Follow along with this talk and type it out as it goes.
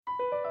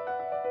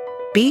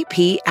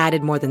BP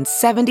added more than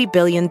 $70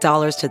 billion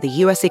to the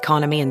U.S.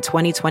 economy in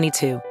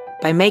 2022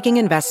 by making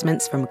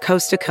investments from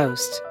coast to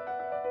coast.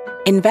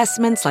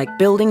 Investments like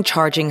building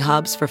charging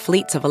hubs for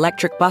fleets of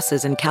electric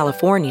buses in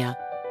California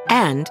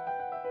and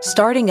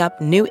starting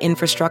up new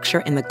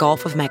infrastructure in the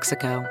Gulf of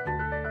Mexico.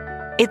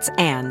 It's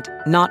and,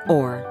 not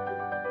or.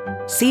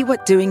 See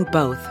what doing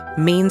both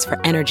means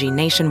for energy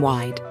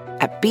nationwide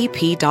at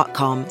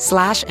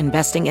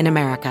bp.com/investing in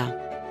America.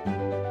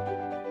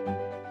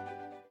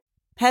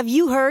 Have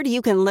you heard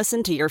you can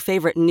listen to your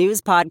favorite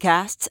news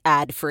podcasts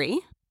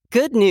ad-free?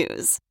 Good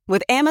news.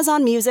 With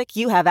Amazon Music,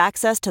 you have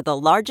access to the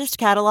largest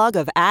catalog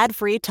of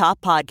ad-free top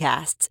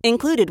podcasts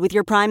included with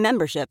your Prime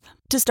membership.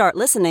 To start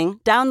listening,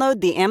 download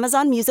the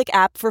Amazon Music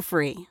app for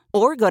free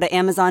or go to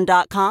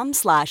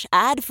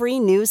amazon.com/ad-free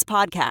news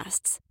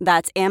podcasts.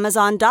 That's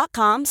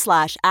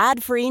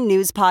amazon.com/ad-free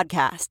news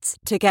podcasts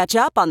to catch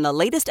up on the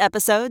latest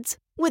episodes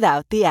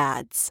without the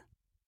ads.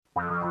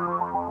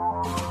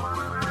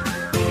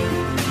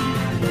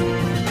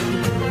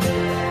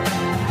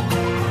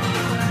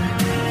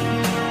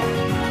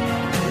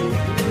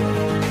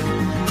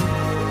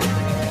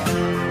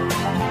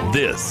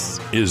 This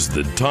is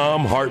the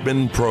Thom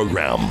Hartmann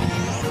Program.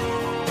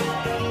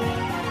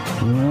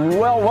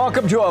 Well,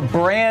 welcome to a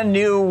brand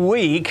new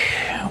week.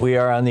 We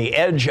are on the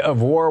edge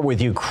of war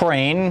with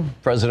Ukraine.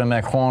 President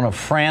Macron of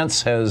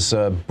France has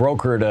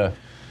brokered a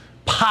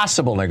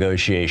possible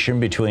negotiation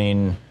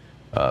between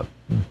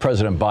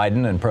President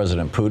Biden and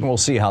President Putin. We'll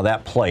see how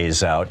that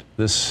plays out.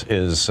 This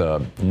is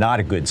not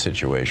a good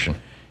situation,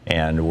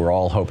 and we're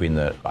all hoping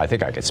that, I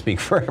think I could speak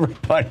for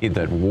everybody,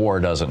 that war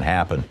doesn't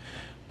happen.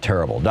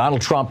 Terrible.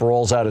 Donald Trump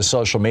rolls out his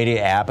social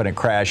media app and it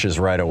crashes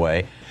right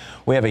away.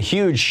 We have a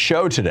huge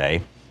show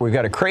today. We've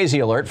got a crazy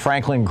alert.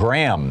 Franklin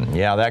Graham,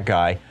 yeah, that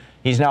guy,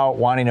 he's now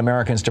wanting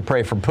Americans to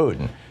pray for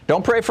Putin.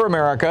 Don't pray for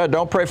America.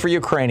 Don't pray for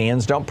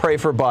Ukrainians. Don't pray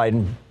for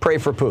Biden. Pray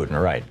for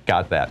Putin. Right,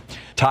 got that.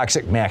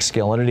 Toxic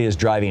masculinity is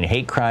driving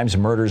hate crimes,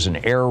 murders, and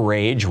air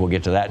rage. We'll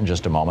get to that in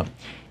just a moment.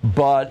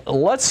 But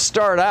let's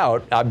start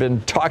out. I've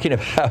been talking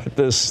about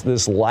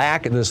this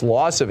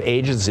loss of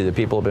agency that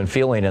people have been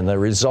feeling and the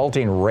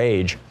resulting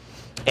rage.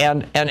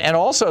 And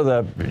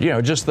also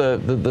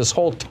this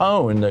whole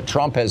tone that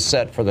Trump has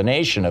set for the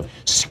nation of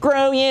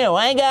screw you,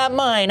 I got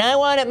mine, I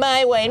want it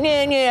my way,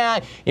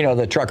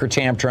 the trucker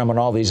tantrum and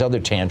all these other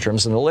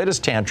tantrums. And the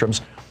latest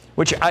tantrums,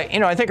 which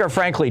I think are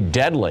frankly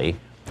deadly,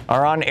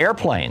 are on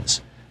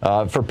airplanes.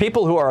 For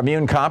people who are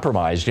immune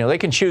compromised, they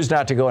can choose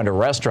not to go into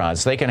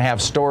restaurants. They can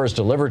have stores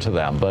delivered to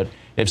them. But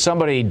if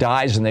somebody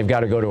dies and they've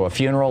got to go to a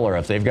funeral, or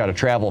if they've got to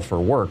travel for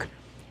work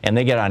and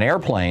they get on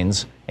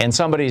airplanes and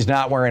somebody's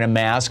not wearing a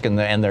mask and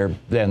they're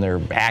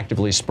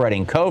actively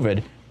spreading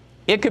COVID,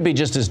 it could be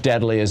just as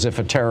deadly as if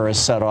a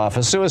terrorist set off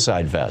a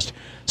suicide vest.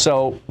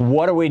 So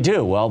what do we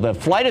do? Well, the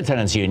Flight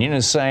Attendants Union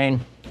is saying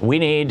we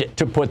need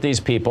to put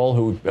these people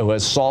who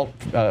assault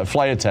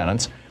flight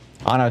attendants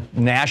on a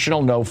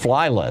national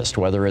no-fly list,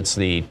 whether it's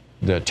the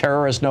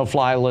terrorist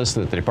no-fly list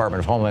that the Department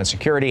of Homeland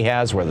Security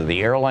has, whether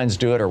the airlines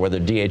do it, or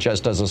whether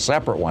DHS does a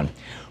separate one.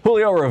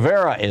 Julio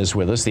Rivera is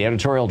with us, the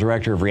editorial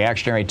director of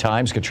Reactionary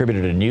Times,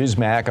 contributor to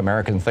Newsmax,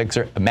 American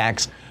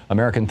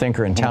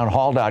Thinker, and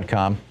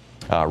townhall.com,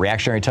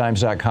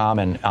 reactionarytimes.com,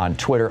 and on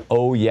Twitter,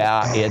 oh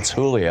yeah, it's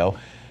Julio.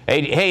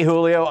 Hey,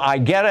 Julio, I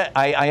get it.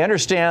 I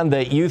understand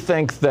that you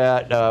think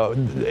that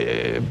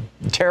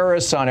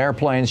terrorists on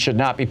airplanes should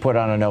not be put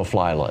on a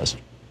no-fly list.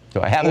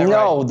 Do I have that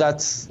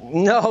right?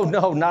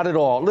 No, not at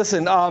all.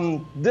 Listen,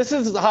 this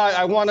is how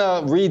I want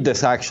to read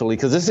this, actually,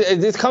 because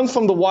this comes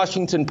from the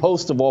Washington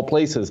Post, of all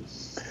places.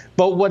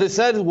 But what it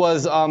said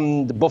was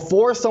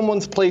before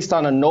someone's placed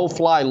on a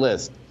no-fly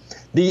list,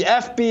 the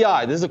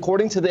FBI, this is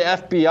according to the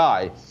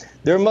FBI,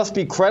 there must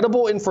be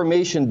credible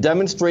information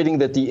demonstrating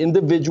that the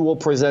individual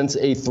presents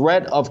a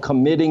threat of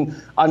committing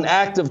an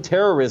act of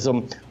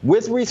terrorism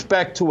with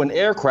respect to an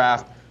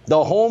aircraft,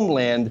 the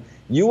homeland,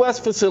 U.S.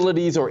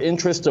 facilities or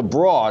interests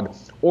abroad,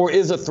 or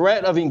is a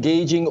threat of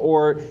engaging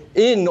or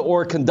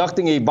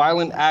conducting a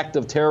violent act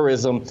of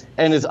terrorism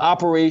and is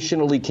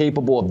operationally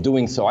capable of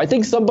doing so. I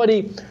think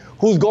somebody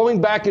who's going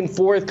back and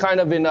forth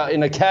kind of in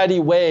a catty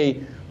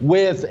way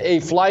with a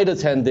flight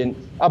attendant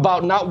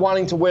about not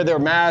wanting to wear their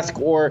mask,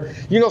 or,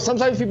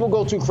 sometimes people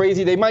go too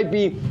crazy. They might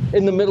be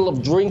in the middle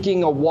of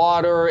drinking a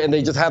water and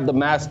they just have the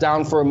mask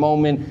down for a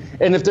moment.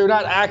 And if they're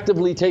not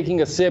actively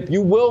taking a sip,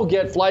 you will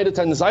get flight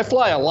attendants. I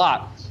fly a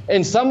lot,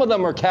 and some of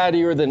them are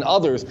cattier than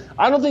others.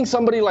 I don't think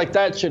somebody like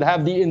that should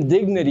have the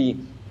indignity,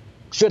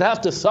 should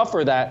have to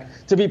suffer that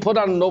to be put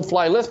on a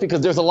no-fly list, because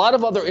there's a lot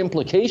of other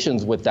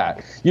implications with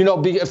that.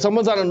 If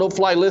someone's on a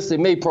no-fly list, it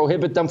may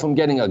prohibit them from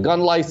getting a gun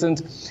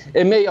license.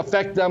 It may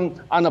affect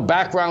them on a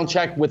background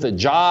check with a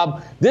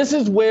job. This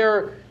is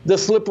where the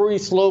slippery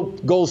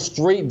slope goes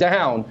straight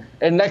down.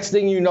 And next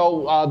thing you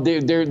know,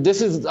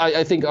 this is,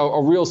 I think,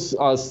 a real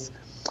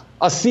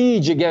a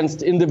siege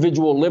against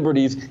individual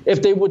liberties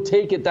if they would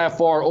take it that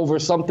far over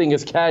something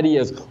as catty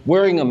as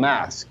wearing a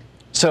mask.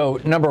 So,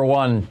 number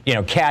one,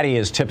 catty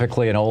is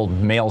typically an old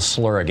male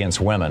slur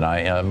against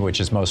women, which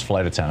is most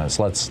flight attendants.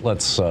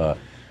 Let's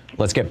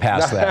Let's get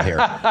past that here.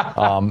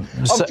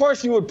 Of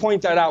course, you would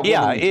point that out.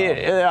 Yeah,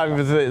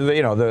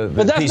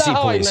 the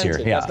PC police here.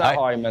 That's not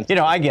how I meant it.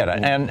 I get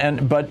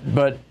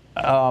it.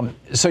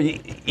 So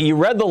you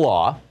read the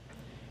law,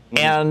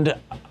 and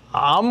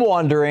I'm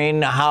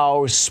wondering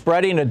how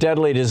spreading a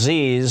deadly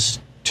disease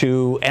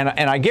to, and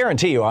I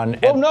guarantee you on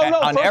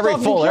every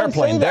full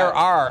airplane there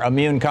are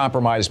immune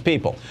compromised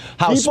people.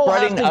 How people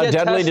spreading a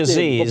deadly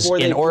disease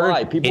in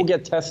order people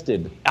get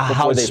tested before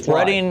how they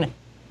spreading fly.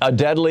 A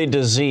deadly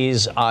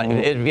disease on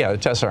the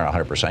tests aren't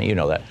 100%. You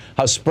know that.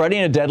 How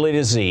spreading a deadly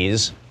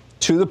disease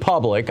to the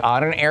public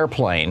on an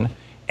airplane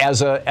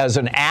as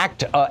an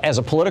act, as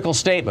a political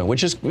statement,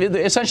 which is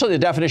essentially the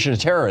definition of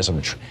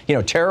terrorism.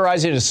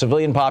 Terrorizing a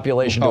civilian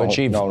population to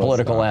achieve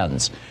political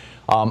ends.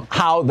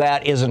 How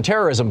that isn't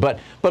terrorism, but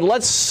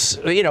let's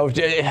to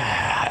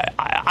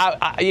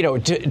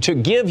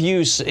give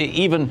you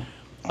even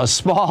a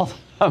small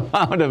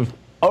amount of.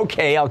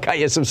 Okay, I'll cut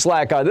you some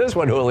slack on this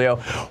one, Julio.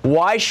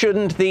 Why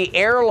shouldn't the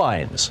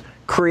airlines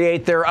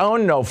create their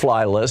own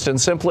no-fly list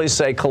and simply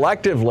say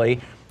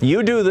collectively,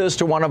 you do this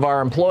to one of our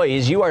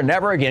employees, you are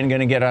never again going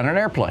to get on an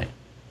airplane?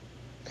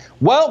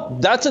 Well,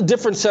 that's a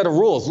different set of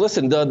rules.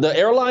 Listen, the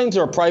airlines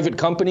are private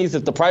companies.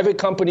 If the private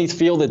companies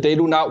feel that they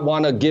do not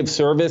want to give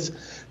service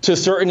to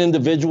certain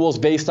individuals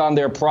based on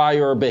their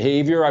prior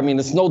behavior, I mean,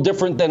 it's no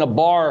different than a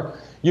bar,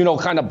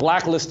 kind of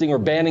blacklisting or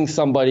banning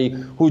somebody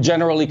who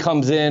generally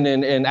comes in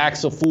and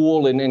acts a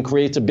fool and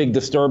creates a big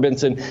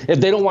disturbance. And if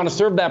they don't want to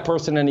serve that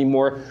person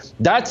anymore,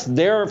 that's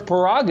their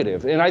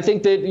prerogative. And I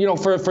think that,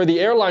 for the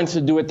airlines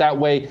to do it that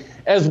way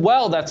as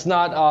well, that's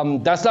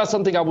not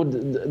something I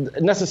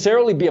would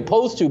necessarily be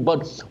opposed to.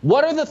 But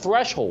what are the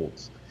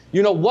thresholds?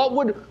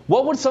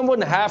 What would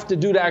someone have to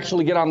do to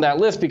actually get on that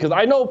list? Because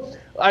I know,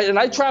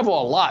 I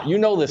travel a lot. You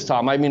know this,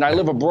 Tom. I mean, I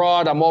live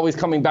abroad. I'm always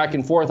coming back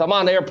and forth. I'm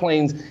on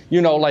airplanes,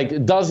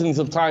 like dozens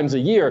of times a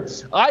year.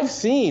 I've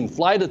seen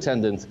flight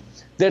attendants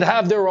that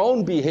have their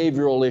own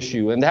behavioral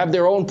issue and have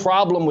their own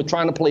problem with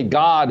trying to play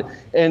God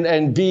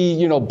and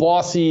be,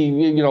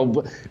 bossy,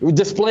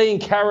 displaying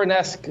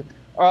Karen-esque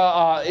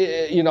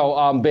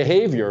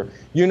behavior.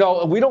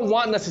 We don't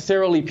want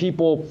necessarily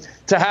people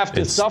to have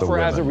to suffer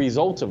as a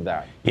result of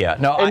that. Yeah,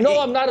 no.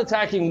 I'm not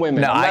attacking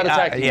women. I'm not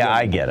attacking women.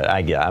 I get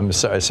it. I'm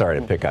sorry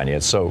to pick on you.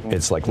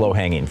 It's like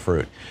low-hanging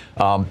fruit.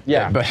 But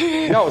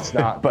no, it's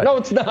not. No,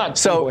 it's not.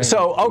 So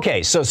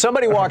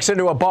somebody walks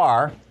into a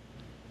bar,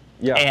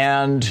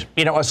 and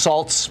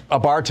assaults a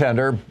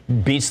bartender,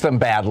 beats them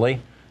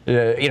badly,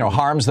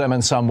 harms them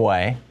in some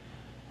way.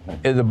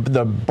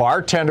 The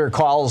bartender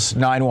calls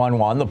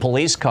 911. The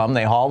police come.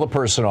 They haul the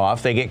person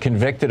off. They get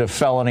convicted of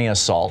felony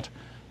assault.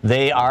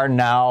 They are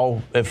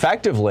now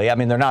effectively, I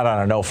mean, they're not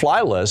on a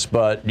no-fly list,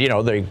 but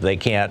they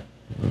can't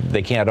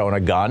own a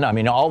gun. I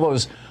mean, all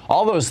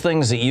those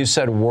things that you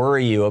said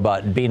worry you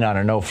about being on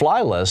a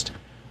no-fly list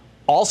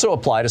also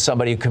apply to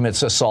somebody who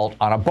commits assault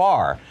on a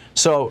bar.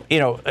 So,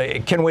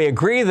 can we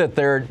agree that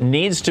there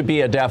needs to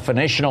be a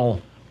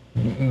definitional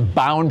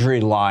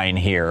boundary line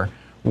here?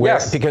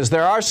 Yes. Because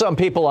there are some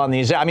people on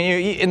these. I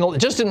mean,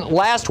 just in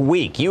last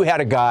week, you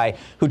had a guy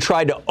who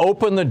tried to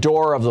open the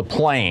door of the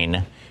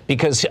plane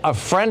because a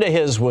friend of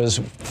his was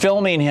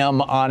filming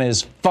him on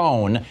his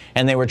phone,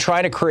 and they were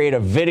trying to create a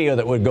video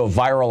that would go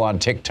viral on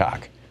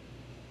TikTok.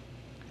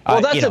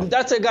 Well,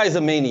 that's a guy's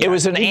a maniac. It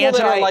was an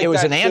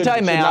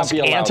anti-mask,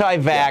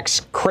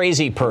 anti-vax,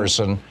 crazy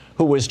person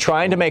who was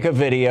trying to make a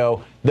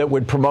video that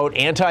would promote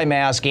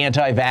anti-mask,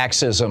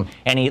 anti-vaxism,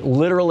 and he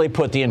literally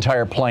put the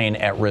entire plane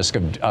at risk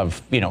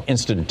of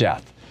instant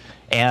death.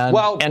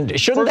 And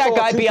shouldn't that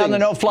guy be on the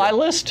no-fly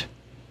list?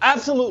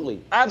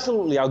 Absolutely.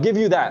 I'll give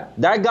you that.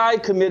 That guy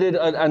committed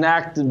an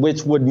act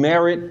which would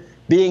merit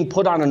being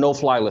put on a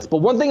no-fly list. But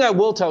one thing I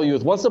will tell you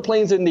is once the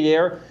plane's in the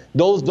air,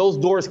 those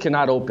doors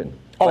cannot open.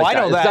 Oh, I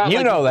know that.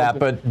 You know that,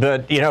 but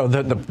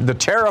the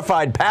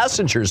terrified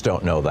passengers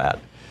don't know that.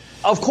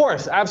 Of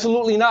course,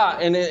 absolutely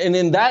not. And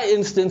in that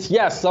instance,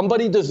 yes,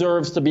 somebody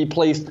deserves to be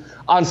placed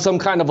on some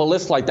kind of a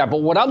list like that.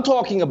 But what I'm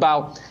talking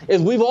about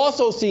is we've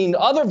also seen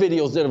other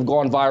videos that have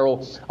gone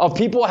viral of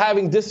people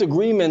having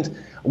disagreement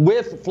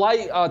with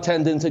flight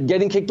attendants and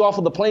getting kicked off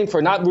of the plane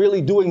for not really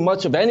doing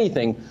much of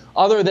anything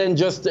other than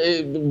just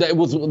it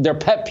was their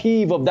pet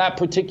peeve of that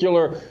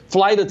particular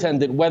flight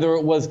attendant, whether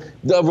it was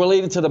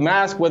related to the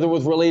mask, whether it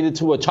was related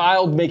to a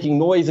child making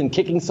noise and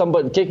kicking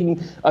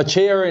a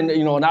chair and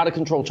an out of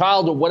control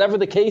child, or whatever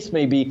the case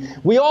may be.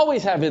 We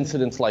always have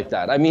incidents like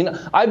that. I mean,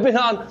 I've been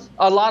on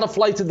a lot of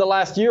flights in the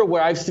last year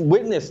where I've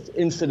witnessed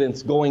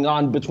incidents going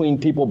on between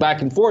people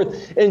back and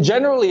forth. And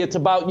generally it's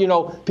about,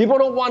 people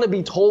don't want to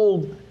be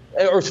told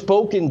or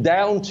spoken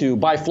down to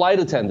by flight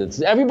attendants.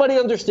 Everybody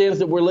understands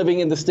that we're living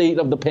in the state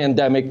of the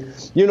pandemic.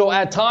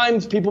 At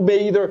times people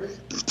may either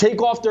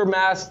take off their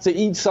masks to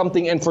eat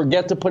something and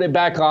forget to put it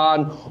back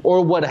on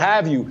or what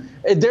have you.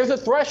 There's a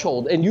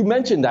threshold, and you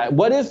mentioned that.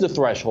 What is the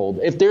threshold?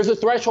 If there's a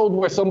threshold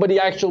where somebody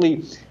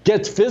actually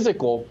gets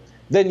physical,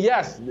 then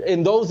yes,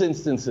 in those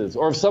instances,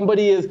 or if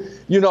somebody is,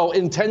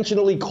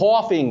 intentionally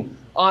coughing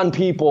on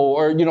people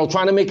or,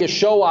 trying to make a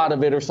show out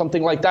of it or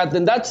something like that,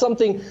 then that's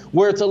something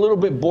where it's a little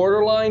bit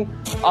borderline.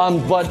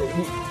 But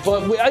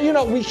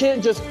we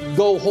can't just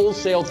go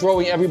wholesale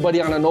throwing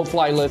everybody on a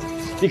no-fly list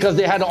because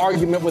they had an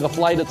argument with a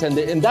flight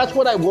attendant. And that's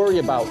what I worry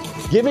about,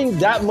 giving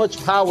that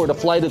much power to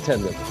flight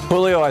attendants.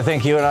 Julio, I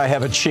think you and I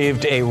have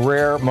achieved a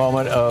rare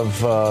moment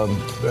of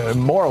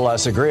more or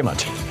less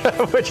agreement.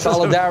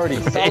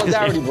 Solidarity,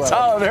 brother.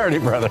 Solidarity,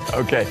 brother.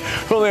 Okay.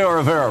 Julio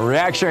Rivera,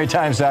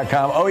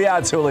 reactionarytimes.com. Oh, yeah,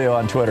 it's Julio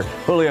on Twitter.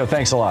 Julio,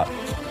 thanks a lot.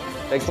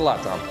 Thanks a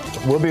lot, Tom.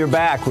 We'll be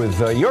back with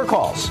your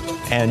calls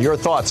and your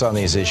thoughts on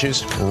these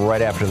issues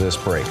right after this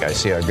break. I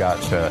see I've got,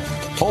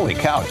 holy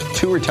cow,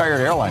 2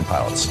 retired airline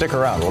pilots. Stick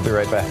around. We'll be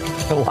right back.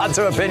 Lots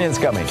of opinions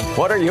coming.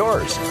 What are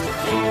yours?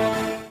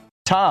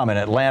 Tom in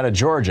Atlanta,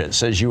 Georgia,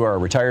 says you are a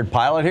retired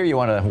pilot here. You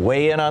want to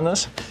weigh in on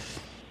this?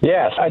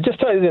 Yes. I just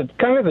tell you that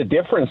kind of the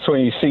difference when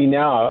you see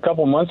now. A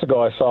couple months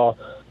ago, I saw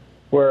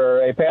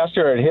where a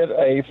passenger had hit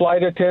a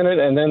flight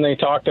attendant, and then they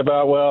talked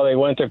about, well, they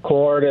went to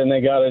court and they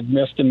got a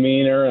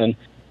misdemeanor and,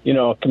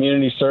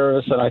 community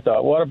service. And I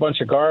thought, what a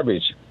bunch of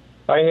garbage.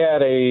 I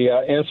had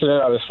a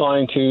incident. I was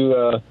flying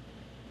to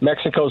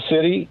Mexico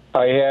City.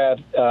 I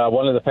had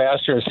one of the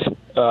passengers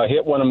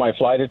hit one of my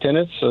flight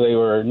attendants, so they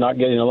were not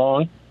getting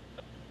along.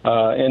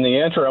 In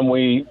the interim,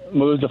 we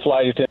moved the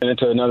flight attendant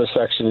to another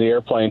section of the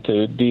airplane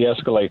to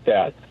de-escalate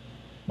that.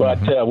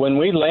 But when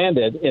we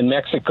landed in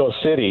Mexico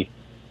City,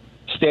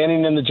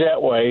 standing in the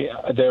jetway,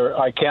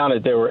 I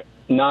counted there were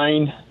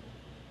 9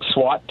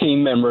 SWAT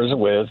team members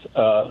with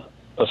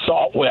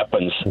assault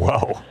weapons.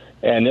 Whoa!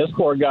 And this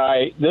poor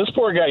guy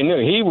knew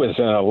he was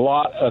in a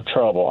lot of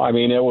trouble. I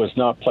mean, it was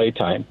not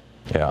playtime.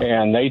 Yeah.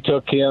 And they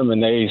took him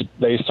and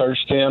they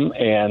searched him,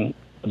 and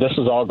this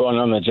was all going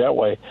on the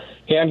jetway.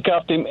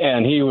 Handcuffed him,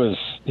 and he was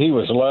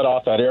let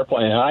off that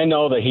airplane. And I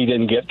know that he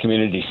didn't get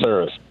community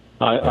service.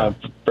 I'm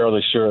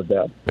fairly sure of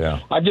that. Yeah.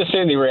 I'm just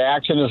saying the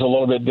reaction is a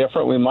little bit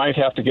different. We might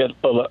have to get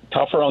a little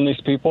tougher on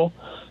these people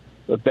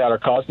that are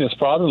causing this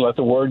problem. Let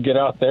the word get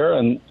out there,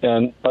 and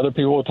other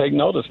people will take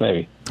notice,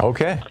 maybe.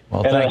 Okay.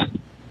 Well, thank you.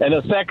 And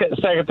the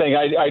second thing,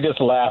 I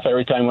just laugh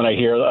every time when I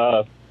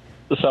hear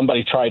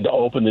somebody tried to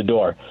open the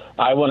door.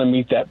 I want to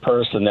meet that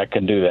person that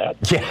can do that.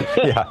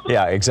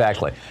 Yeah,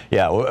 exactly.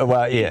 Yeah,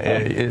 well,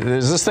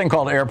 there's this thing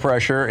called air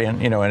pressure,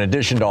 and in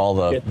addition to all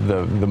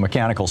the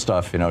mechanical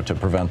stuff, to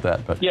prevent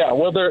that. But yeah,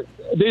 well,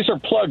 these are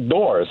plugged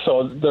doors,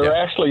 so they're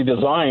actually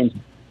designed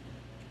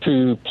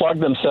to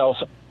plug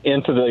themselves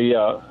into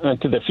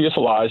the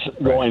fuselage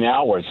going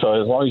outward.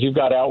 So as long as you've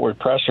got outward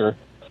pressure,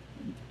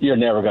 you're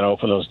never going to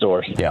open those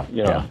doors. Yeah,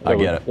 I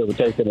get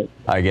it.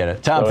 I get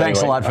it. Tom,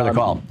 thanks a lot for the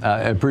call.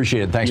 I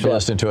appreciate it. Thanks for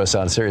listening to us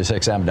on Sirius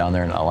XM down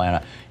there in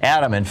Atlanta.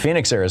 Adam in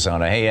Phoenix,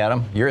 Arizona. Hey,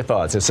 Adam, your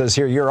thoughts. It says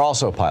here you're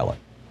also a pilot.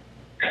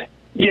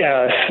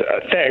 Yes,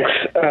 thanks.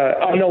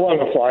 I'm no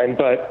longer flying,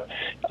 but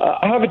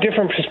I have a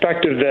different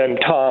perspective than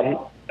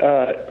Tom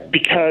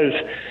because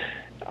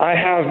I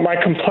have my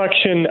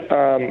complexion.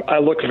 I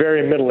look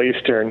very Middle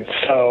Eastern,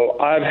 so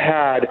I've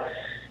had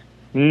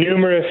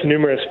numerous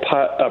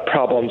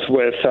problems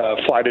with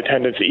flight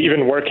attendants,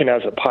 even working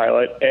as a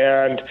pilot.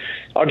 And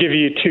I'll give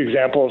you 2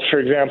 examples. For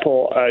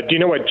example, do you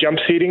know what jump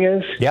seating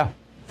is? Yeah.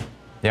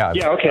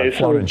 Okay. I've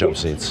flown in jump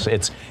seats.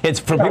 It's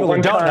for people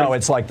who don't know,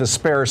 it's like the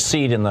spare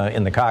seat in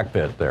the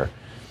cockpit there.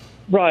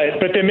 Right,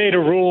 but they made a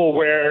rule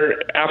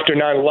where after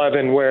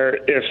 9/11, where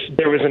if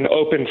there was an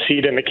open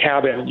seat in the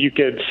cabin, you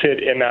could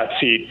sit in that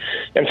seat.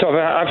 And so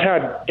I've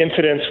had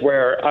incidents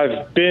where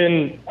I've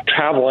been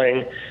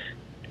traveling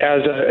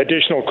as an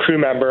additional crew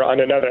member on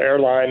another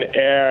airline,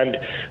 and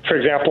for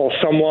example,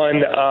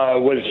 someone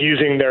was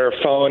using their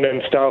phone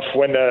and stuff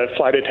when the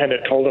flight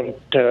attendant told them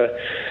to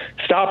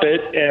stop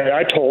it, and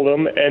I told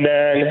him, and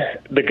then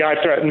the guy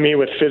threatened me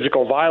with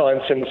physical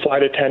violence, and the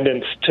flight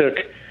attendants took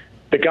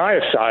the guy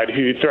aside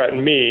who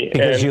threatened me.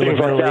 Because you look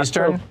Middle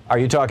Eastern? Are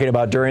you talking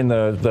about during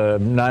the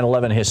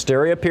 9/11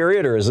 hysteria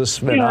period, or is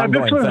this an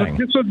ongoing thing?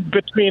 This was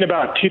between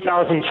about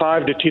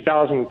 2005 to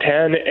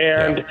 2010,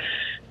 and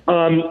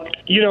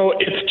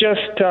it's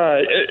just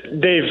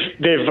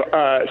they've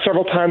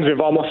several times they've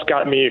almost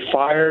got me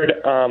fired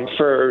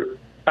for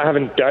I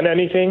haven't done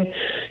anything.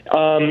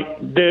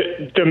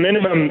 The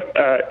minimum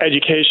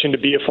education to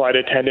be a flight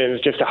attendant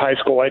is just a high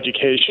school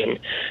education,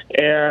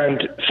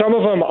 and some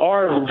of them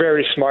are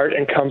very smart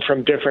and come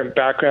from different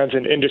backgrounds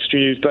and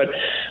industries. But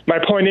my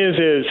point is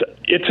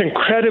it's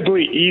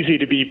incredibly easy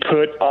to be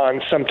put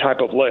on some type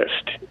of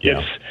list.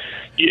 Yeah.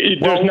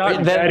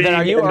 Then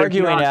are you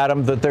arguing,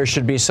 Adam, that there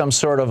should be some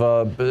sort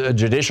of a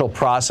judicial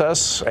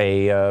process,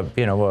 a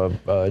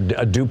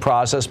due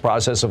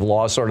process of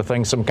law sort of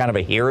thing, some kind of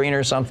a hearing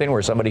or something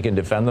where somebody can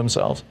defend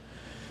themselves?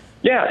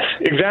 Yes,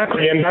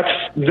 exactly. And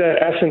that's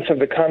the essence of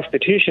the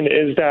Constitution,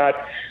 is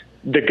that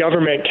the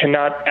government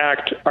cannot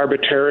act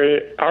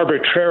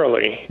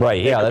arbitrarily.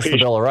 Right, yeah, that's the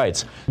Bill of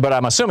Rights. But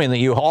I'm assuming that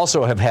you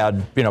also have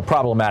had,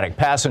 problematic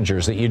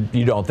passengers that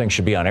you don't think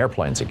should be on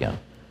airplanes again.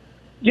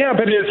 Yeah,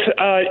 but it's,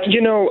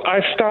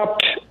 I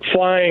stopped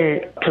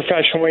flying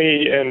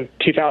professionally in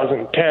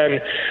 2010,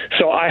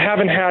 so I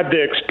haven't had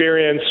the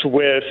experience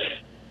with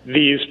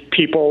these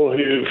people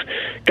who've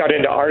got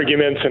into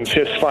arguments and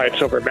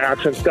fistfights over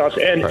maps and stuff.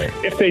 And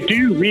if they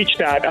do reach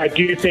that, I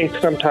do think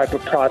some type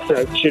of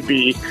process should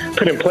be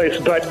put in place.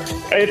 But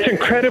it's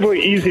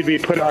incredibly easy to be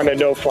put on a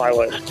no-fly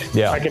list.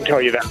 Yeah. I can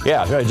tell you that.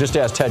 Yeah, just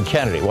ask Ted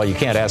Kennedy. Well, you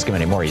can't ask him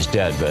anymore. He's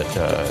dead. But,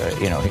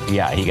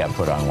 he got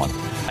put on one.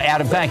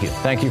 Adam, thank you.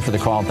 Thank you for the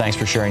call, and thanks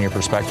for sharing your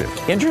perspective.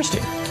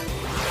 Interesting.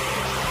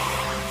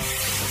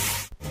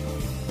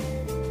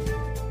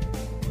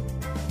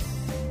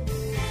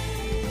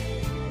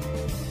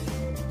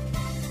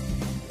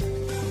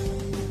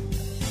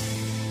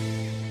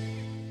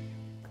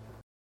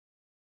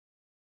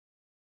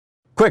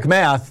 Quick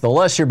math, the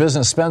less your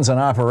business spends on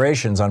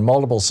operations, on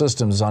multiple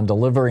systems, on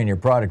delivering your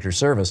product or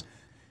service,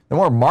 the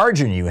more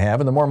margin you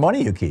have and the more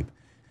money you keep.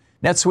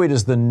 NetSuite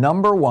is the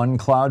 #1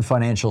 cloud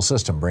financial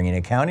system, bringing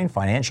accounting,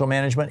 financial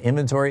management,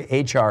 inventory,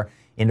 HR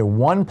into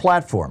one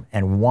platform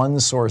and one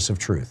source of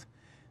truth.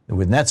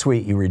 With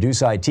NetSuite, you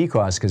reduce IT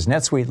costs because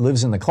NetSuite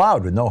lives in the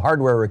cloud with no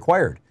hardware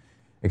required,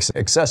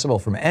 accessible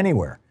from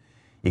anywhere.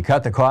 You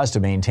cut the cost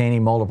of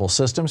maintaining multiple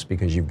systems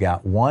because you've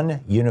got one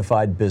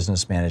unified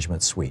business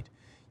management suite.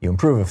 You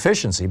improve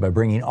efficiency by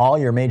bringing all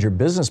your major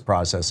business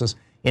processes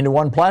into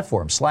one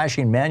platform,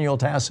 slashing manual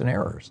tasks and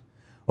errors.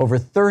 Over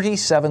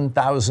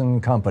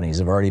 37,000 companies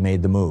have already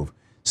made the move.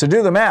 So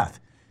do the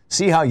math.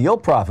 See how you'll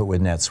profit with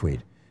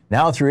NetSuite.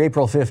 Now through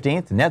April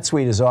 15th,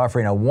 NetSuite is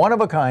offering a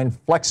one-of-a-kind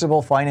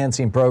flexible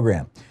financing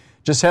program.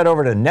 Just head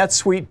over to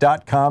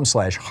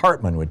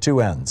netsuite.com/Hartman with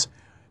 2 N's.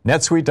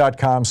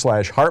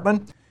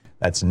 netsuite.com/Hartman.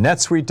 That's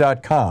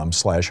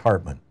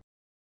netsuite.com/Hartman.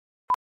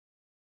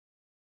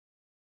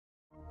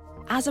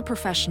 As a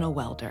professional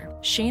welder,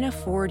 Shayna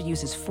Ford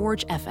uses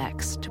Forge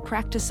FX to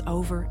practice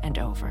over and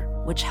over,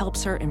 which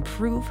helps her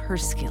improve her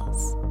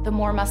skills. The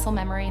more muscle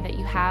memory that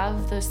you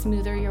have, the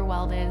smoother your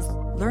weld is.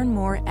 Learn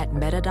more at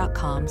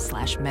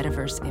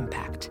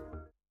meta.com/metaverseimpact.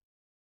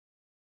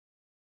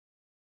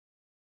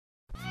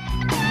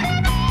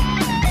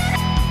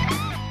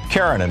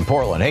 Karen in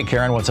Portland. Hey,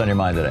 Karen, what's on your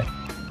mind today?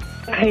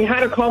 I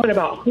had a comment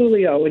about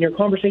Julio in your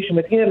conversation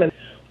with him, and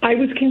I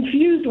was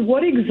confused.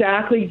 What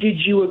exactly did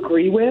you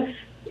agree with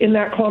in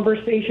that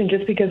conversation?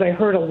 Just because I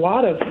heard a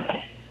lot of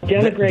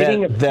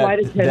denigrating of flight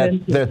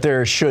attendants. That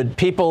there should,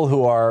 people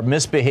who are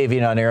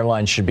misbehaving on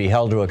airlines should be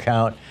held to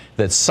account,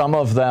 that some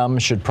of them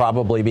should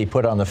probably be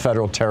put on the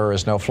federal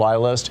terrorist no-fly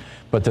list,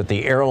 but that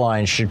the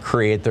airlines should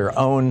create their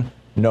own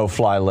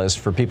no-fly list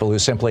for people who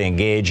simply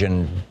engage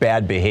in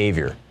bad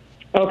behavior.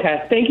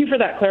 Okay. Thank you for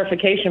that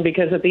clarification,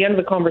 because at the end of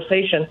the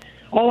conversation,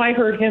 all I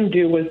heard him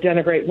do was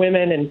denigrate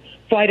women and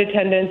flight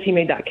attendants. He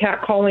made that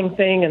catcalling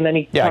thing, and then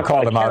he I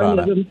called him out on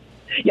it.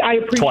 Yeah, I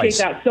appreciate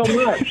that so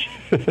much.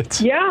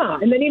 Yeah,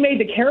 and then he made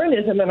the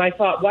Karenism, and I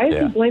thought, why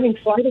is he blaming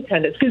flight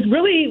attendants? Because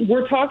really,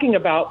 we're talking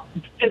about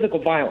physical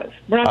violence.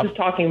 We're not just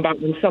talking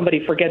about when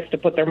somebody forgets to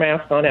put their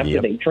mask on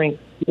after they drink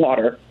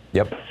water.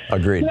 Yep,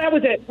 agreed. So that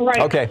was it. All right.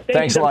 Okay,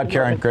 thanks a lot,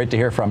 Karen. Great to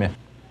hear from you.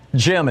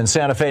 Jim in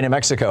Santa Fe, New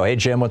Mexico. Hey,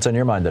 Jim, what's on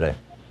your mind today?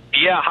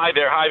 Yeah, hi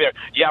there.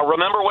 Yeah,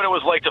 remember what it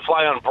was like to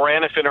fly on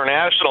Braniff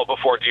International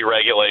before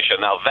deregulation?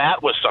 Now,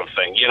 that was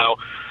something,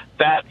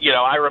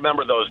 I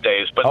remember those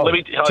days. But let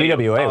me tell you.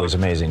 TWA was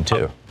amazing,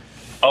 too.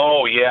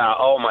 Oh, yeah.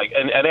 Oh, my.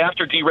 And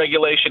after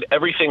deregulation,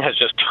 everything has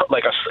just,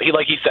 like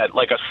he said,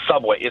 like a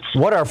subway. It's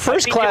what our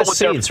first-class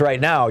seats right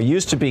now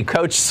used to be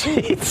coach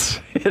seats.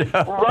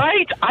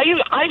 Right?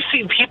 I've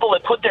seen people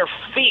that put their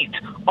feet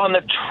on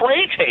the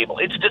tray table.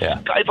 It's just,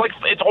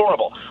 it's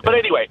horrible. But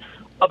anyway,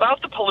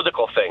 about the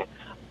political thing.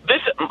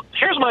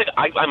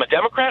 I'm a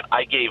Democrat.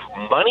 I gave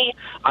money.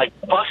 I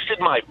busted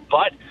my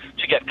butt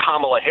to get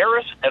Kamala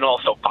Harris and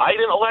also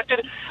Biden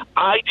elected.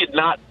 I did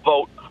not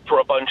vote for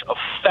a bunch of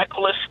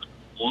feckless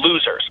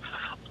losers.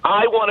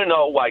 I want to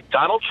know why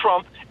Donald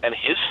Trump and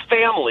his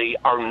family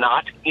are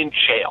not in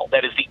jail.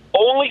 That is the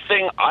only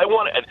thing I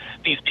want. And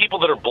these people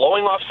that are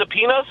blowing off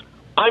subpoenas,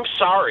 I'm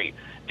sorry.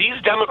 These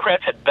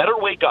Democrats had better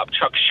wake up.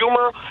 Chuck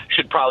Schumer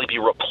should probably be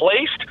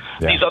replaced.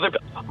 These other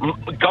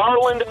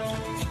Garland,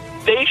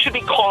 they should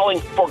be calling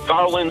for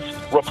Garland's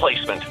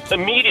replacement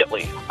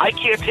immediately. I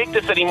can't take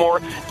this anymore.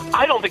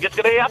 I don't think it's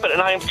going to happen,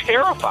 and I am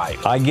terrified.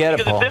 I get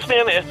it, Paul. This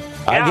man is,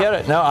 I get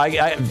it. No,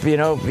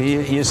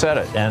 you said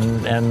it,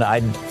 and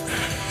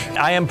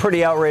I am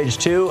pretty outraged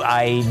too.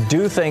 I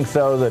do think,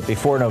 though, that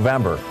before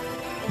November,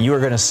 you are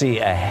going to see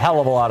a hell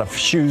of a lot of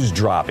shoes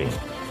dropping.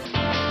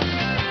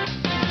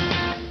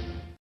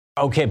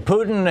 Okay,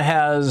 Putin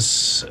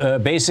has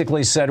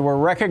basically said we're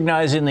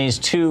recognizing these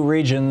two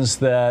regions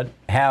that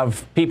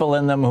have people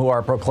in them who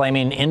are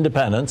proclaiming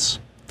independence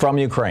from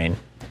Ukraine.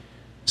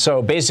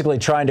 So basically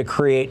trying to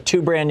create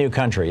two brand new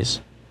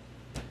countries.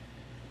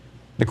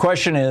 The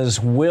question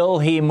is, will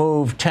he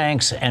move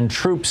tanks and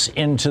troops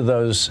into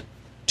those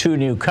two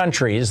new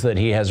countries that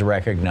he has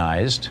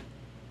recognized?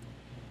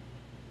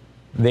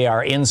 They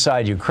are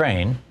inside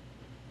Ukraine.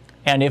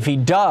 And if he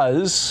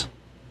does,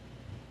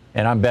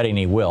 and I'm betting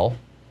he will,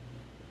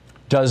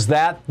 does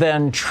that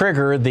then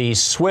trigger the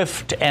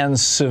swift and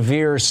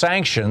severe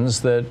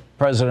sanctions that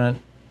President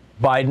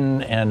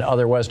Biden and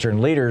other Western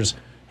leaders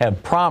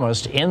have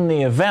promised in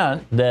the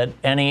event that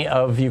any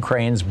of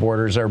Ukraine's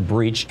borders are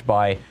breached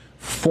by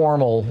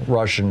formal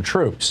Russian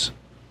troops.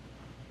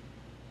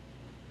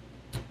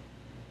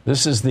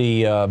 This is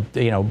the,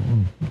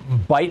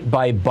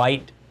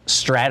 bite-by-bite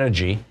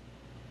strategy,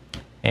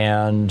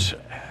 and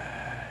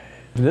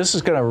this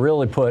is going to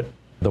really put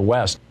the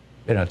West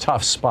in a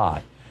tough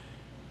spot,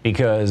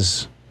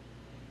 because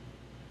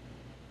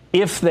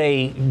if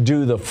they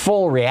do the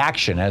full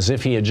reaction as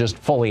if he had just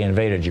fully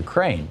invaded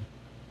Ukraine,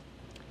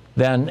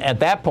 then at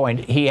that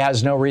point he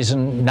has no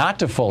reason not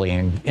to fully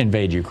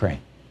invade Ukraine.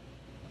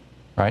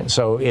 Right?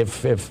 So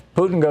if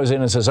Putin goes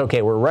in and says,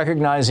 okay, we're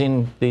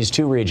recognizing these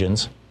two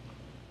regions,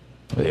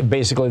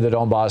 basically the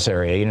Donbass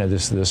area,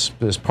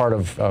 this part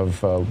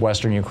of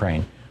western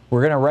Ukraine,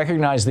 we're going to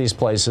recognize these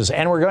places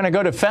and we're going to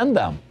go defend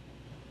them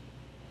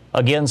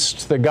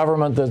against the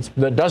government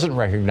that doesn't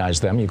recognize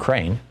them,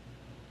 Ukraine,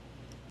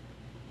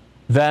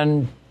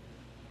 then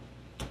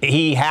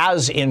he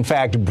has, in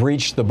fact,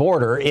 breached the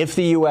border. If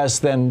the U.S.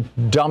 then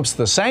dumps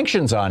the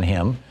sanctions on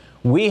him,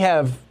 we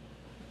have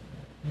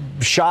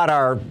shot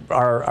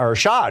our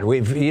shot. We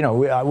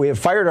have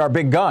fired our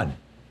big gun.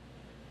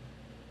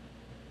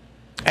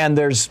 And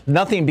there's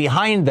nothing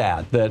behind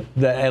that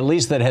at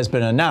least that has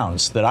been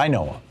announced that I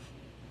know of.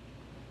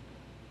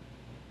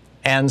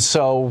 And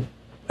so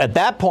at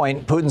that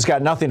point, Putin's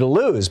got nothing to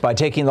lose by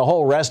taking the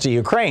whole rest of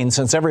Ukraine,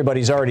 since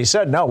everybody's already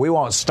said, no, we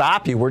won't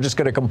stop you. We're just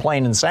going to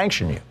complain and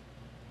sanction you.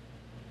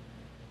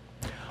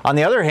 On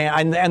the other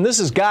hand, and this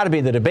has got to be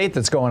the debate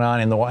that's going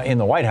on in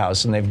the White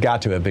House, and they've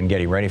got to have been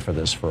getting ready for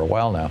this for a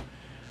while now.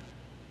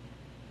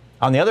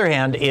 On the other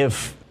hand,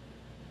 if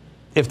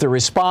the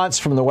response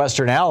from the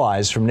Western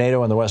allies, from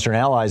NATO and the Western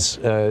allies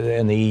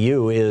and the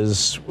EU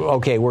is,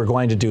 okay, we're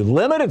going to do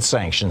limited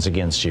sanctions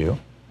against you,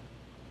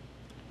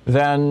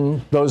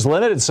 then those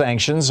limited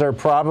sanctions are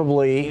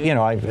probably,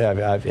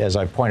 as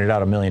I've pointed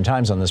out a million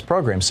times on this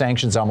program,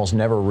 sanctions almost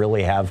never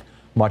really have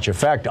much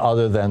effect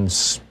other than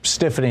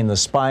stiffening the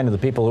spine of the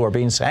people who are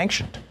being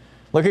sanctioned.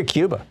 Look at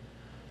Cuba.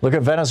 Look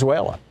at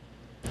Venezuela.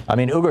 I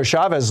mean, Hugo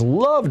Chavez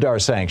loved our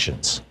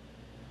sanctions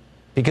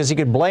because he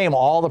could blame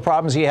all the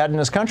problems he had in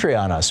his country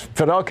on us.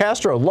 Fidel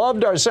Castro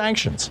loved our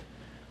sanctions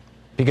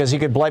because he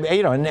could blame,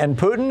 and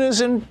Putin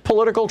is in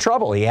political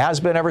trouble. He has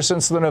been ever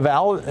since Alexei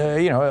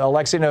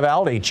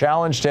Navalny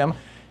challenged him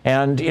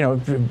and,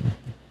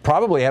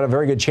 probably had a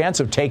very good chance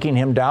of taking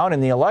him down in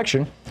the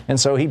election. And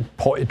so he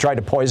tried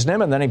to poison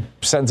him, and then he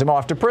sends him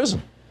off to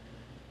prison.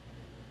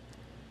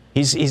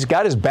 He's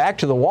got his back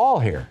to the wall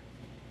here,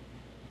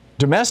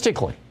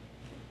 domestically.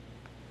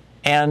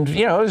 And,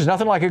 there's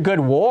nothing like a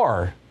good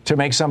war to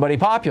make somebody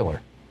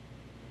popular,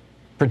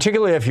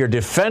 particularly if you're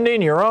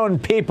defending your own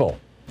people.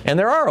 And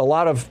there are a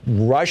lot of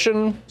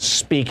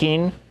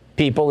Russian-speaking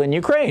people in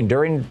Ukraine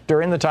during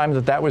the time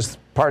that was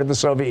part of the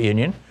Soviet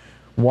Union.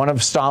 One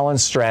of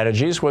Stalin's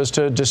strategies was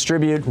to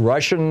distribute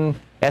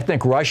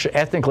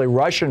ethnically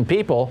Russian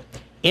people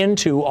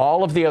into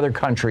all of the other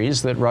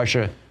countries that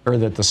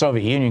that the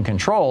Soviet Union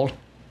controlled,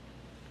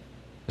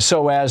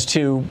 so as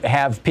to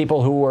have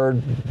people who were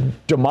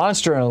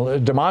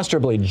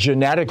demonstrably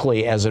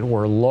genetically, as it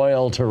were,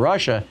 loyal to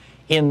Russia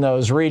in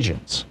those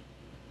regions.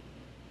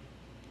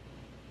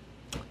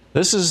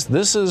 This is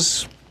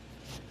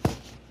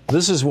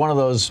one of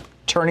those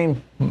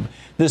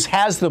this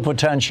has the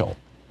potential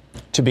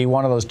to be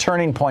one of those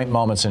turning point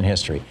moments in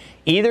history.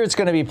 Either it's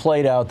going to be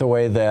played out the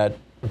way that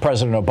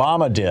President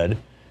Obama did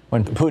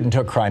when Putin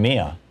took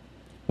Crimea,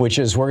 which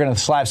is, we're going to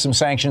slap some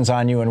sanctions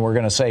on you and we're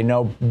going to say,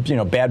 no,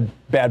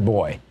 bad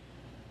boy.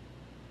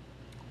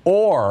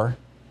 Or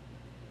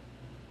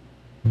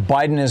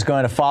Biden is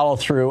going to follow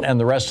through, and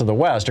the rest of the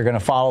West are going to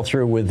follow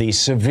through with the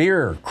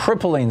severe,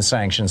 crippling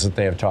sanctions that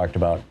they have talked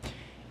about,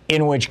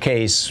 in which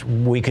case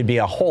we could be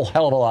a whole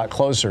hell of a lot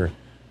closer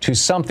to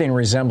something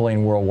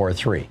resembling World War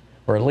III,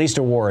 or at least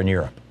a war in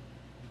Europe.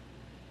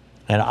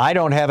 And I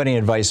don't have any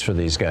advice for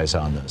these guys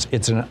on this.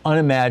 It's an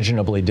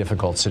unimaginably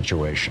difficult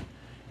situation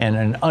and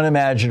an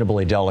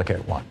unimaginably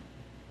delicate one.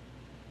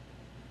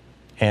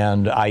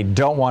 And I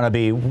don't want to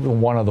be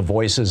one of the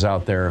voices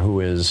out there who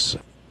is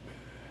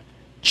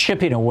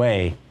chipping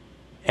away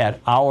at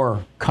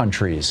our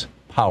country's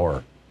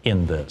power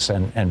in this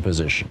and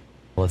position.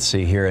 Let's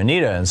see here.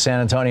 Anita in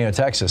San Antonio,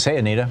 Texas. Hey,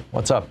 Anita,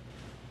 what's up?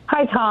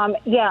 Hi, Tom.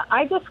 Yeah,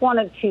 I just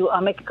wanted to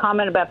make a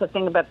comment about the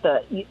thing about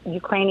the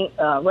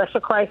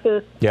Ukraine-Russia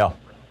crisis. Yeah.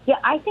 Yeah,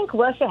 I think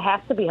Russia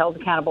has to be held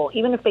accountable,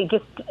 even if they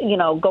just,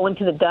 go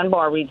into the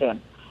Donbas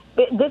region.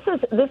 This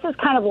is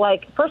kind of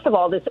like, first of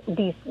all, this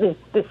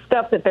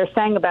stuff that they're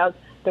saying about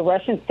the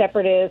Russian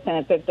separatists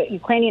and that the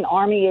Ukrainian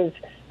army is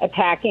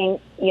attacking,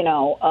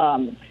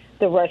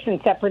 the Russian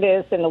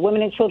separatists and the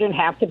women and children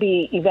have to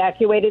be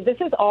evacuated.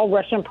 This is all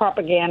Russian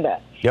propaganda.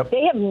 Yep.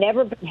 They have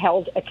never been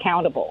held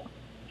accountable.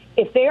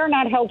 If they are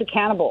not held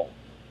accountable,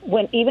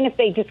 even if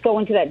they just go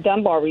into that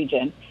Donbas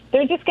region,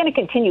 they're just going to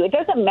continue. It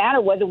doesn't matter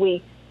whether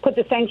we put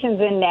the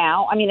sanctions in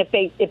now. I mean, if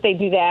they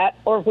do that,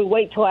 or if we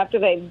wait till after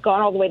they've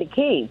gone all the way to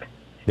Kyiv.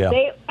 Yeah.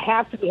 They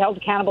have to be held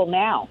accountable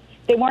now.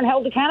 They weren't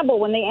held accountable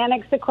when they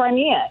annexed the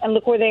Crimea, and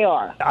look where they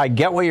are. I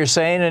get what you're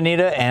saying,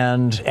 Anita,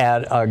 and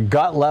at a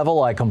gut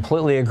level, I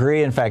completely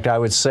agree. In fact, I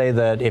would say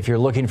that if you're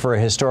looking for a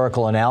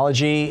historical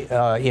analogy,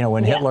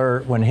 when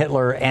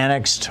Hitler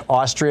annexed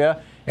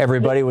Austria,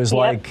 everybody was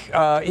like,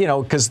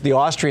 because the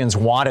Austrians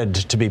wanted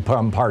to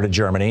become part of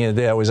Germany.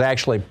 It was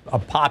actually a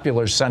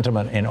popular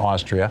sentiment in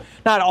Austria,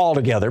 not all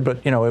together,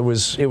 but it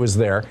was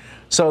there.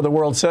 So the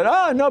world said,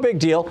 no big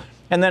deal.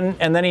 And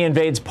then he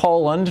invades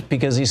Poland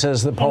because he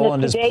says that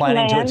Poland is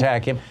planning to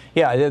attack him.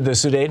 Yeah, the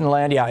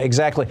Sudetenland. Yeah,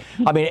 exactly.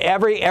 I mean,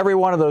 every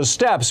one of those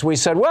steps, we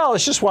said, well,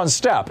 it's just one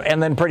step.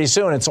 And then pretty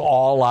soon it's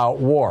all-out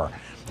war.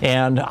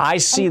 And I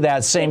see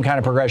that same kind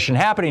of progression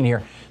happening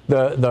here.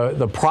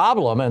 The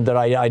problem, and that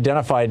I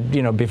identified,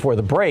 before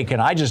the break,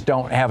 and I just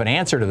don't have an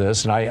answer to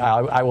this, and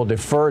I will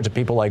defer to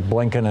people like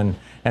Blinken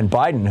and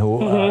Biden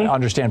who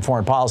understand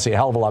foreign policy a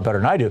hell of a lot better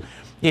than I do,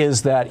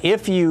 is that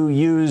if you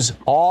use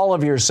all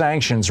of your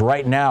sanctions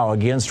right now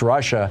against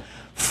Russia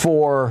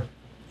for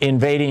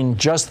invading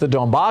just the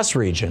Donbass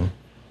region,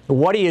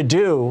 what do you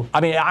do? I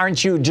mean,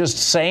 aren't you just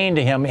saying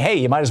to him, hey,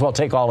 you might as well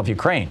take all of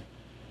Ukraine?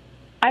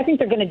 I think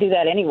they're going to do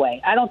that anyway.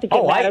 I don't think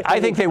it matters.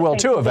 I think they will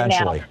too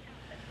eventually. Now.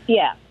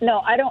 Yeah. No,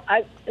 I don't.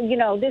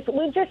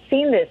 We've just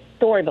seen this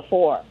story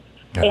before.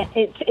 Yeah. And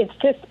it's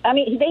just, I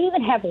mean, they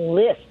even have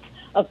lists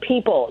of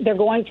people they're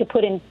going to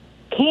put in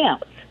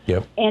camps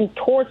and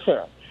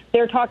torture.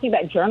 They're talking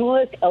about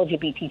journalists,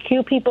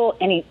 LGBTQ people,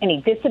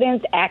 any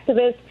dissidents,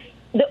 activists.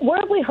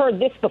 Where have we heard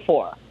this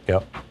before?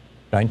 Yep.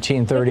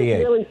 1938. This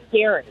is really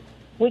scary.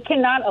 We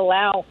cannot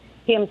allow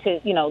him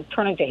to,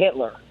 turn into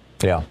Hitler.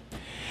 Yeah.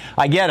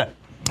 I get it.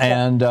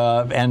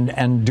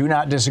 And do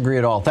not disagree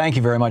at all. Thank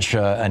you very much,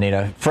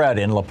 Anita. Fred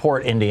in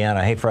LaPorte,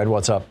 Indiana. Hey, Fred,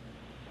 what's up?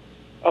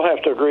 I'll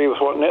have to agree with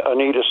what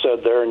Anita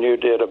said there and you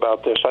did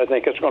about this. I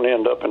think it's going to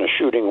end up in a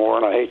shooting war,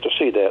 and I hate to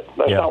see that.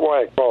 That's not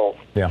why I called.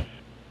 Yeah.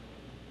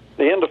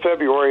 The end of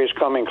February is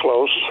coming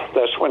close.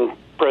 That's when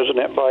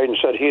President Biden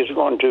said he's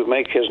going to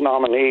make his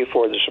nominee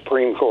for the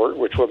Supreme Court,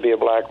 which would be a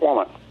black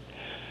woman.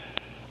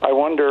 I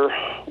wonder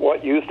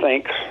what you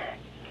think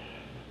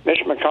Mitch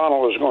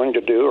McConnell is going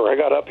to do, or I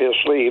got up his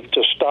sleeve,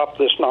 to stop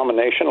this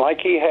nomination like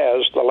he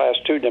has the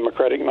last two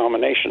Democratic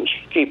nominations,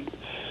 keep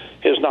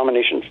his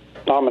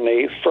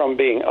nominee from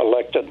being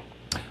elected.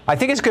 I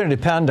think it's going to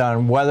depend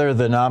on whether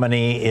the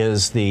nominee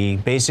is the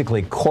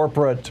basically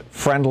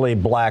corporate-friendly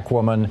black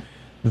woman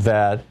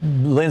that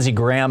Lindsey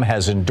Graham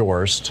has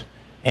endorsed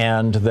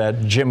and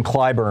that Jim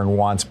Clyburn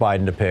wants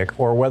Biden to pick,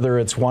 or whether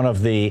it's one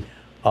of the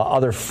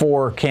other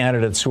four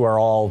candidates who are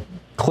all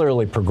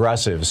clearly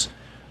progressives.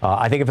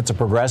 I think if it's a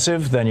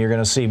progressive, then you're going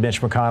to see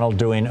Mitch McConnell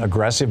doing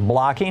aggressive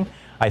blocking.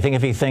 I think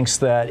if he thinks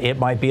that it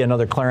might be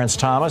another Clarence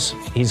Thomas,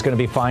 he's going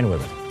to be fine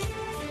with it.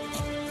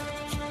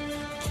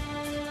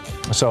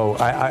 So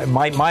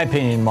my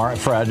opinion,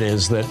 Fred,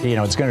 is that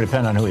it's going to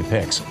depend on who he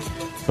picks.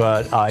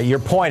 But your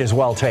point is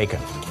well taken.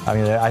 I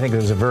mean, I think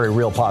there's a very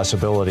real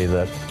possibility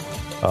that,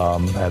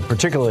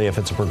 particularly if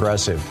it's a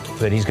progressive,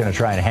 that he's going to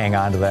try and hang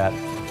on to that.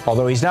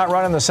 Although he's not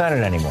running the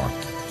Senate anymore.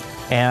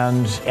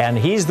 And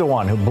he's the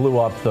one who blew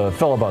up the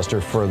filibuster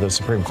for the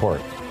Supreme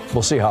Court.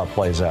 We'll see how it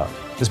plays out.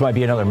 This might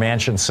be another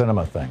Manchin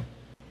cinema thing.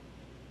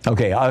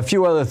 Okay, a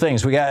few other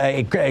things. We got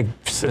a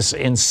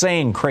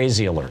insane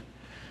crazy alert.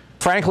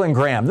 Franklin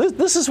Graham.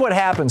 This is what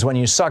happens when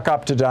you suck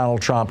up to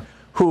Donald Trump,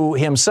 who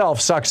himself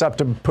sucks up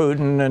to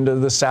Putin and to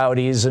the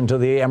Saudis and to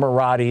the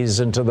Emiratis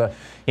and to the,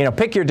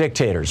 pick your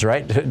dictators,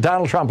 right?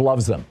 Donald Trump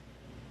loves them.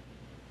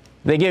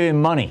 They give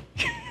him money,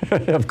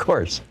 of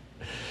course.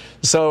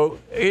 So,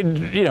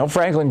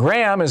 Franklin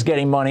Graham is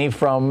getting money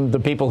from the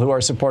people who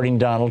are supporting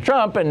Donald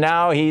Trump, and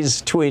now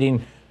he's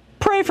tweeting,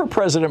 pray for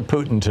President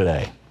Putin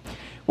today.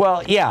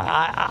 Well,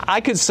 yeah,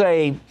 I could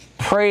say,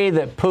 pray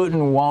that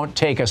Putin won't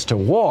take us to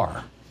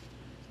war.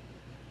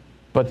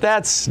 But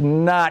that's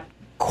not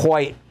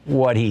quite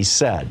what he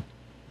said.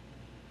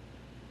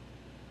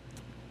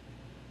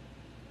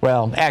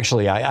 Well,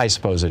 actually, I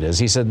suppose it is.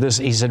 He said this.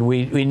 He said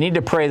we need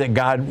to pray that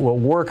God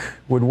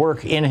would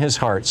work in his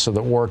heart so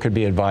that war could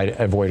be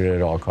avoided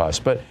at all costs.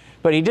 But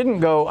he didn't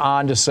go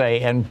on to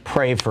say and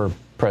pray for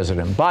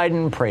President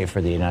Biden, pray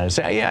for the United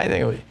States. Yeah, I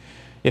think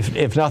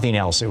if nothing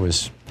else, it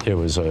was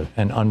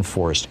an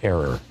unforced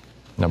error.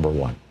 Number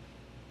one.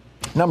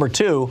 Number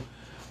two,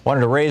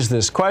 wanted to raise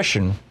this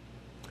question.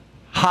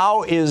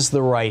 How is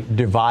the right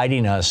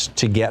dividing us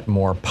to get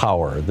more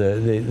power?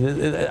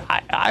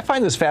 I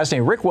find this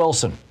fascinating. Rick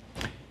Wilson,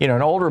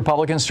 an old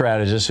Republican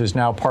strategist who's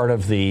now part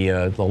of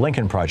the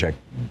Lincoln Project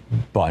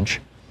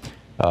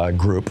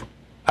group.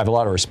 I have a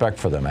lot of respect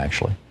for them,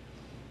 actually.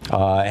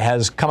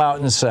 Has come out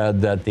and said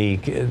that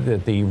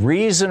the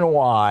reason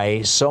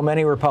why so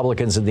many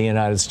Republicans in the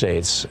United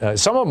States,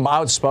 some of them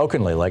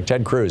outspokenly, like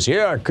Ted Cruz,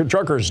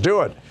 truckers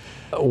do it.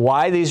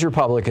 Why these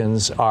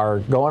Republicans are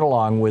going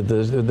along with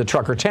the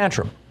trucker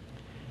tantrum.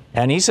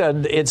 And he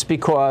said it's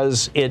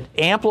because it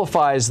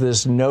amplifies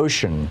this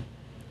notion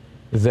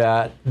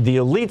that the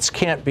elites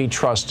can't be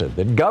trusted,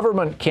 that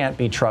government can't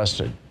be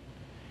trusted.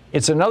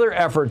 It's another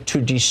effort to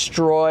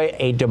destroy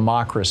a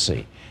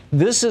democracy.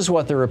 This is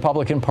what the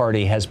Republican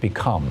Party has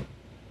become.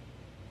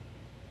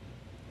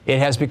 It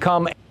has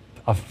become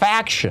a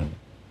faction,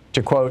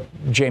 to quote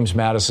James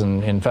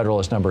Madison in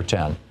Federalist Number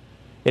 10.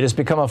 It has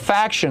become a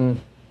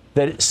faction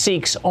that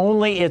seeks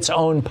only its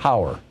own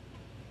power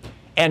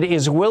and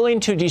is willing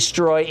to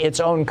destroy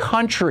its own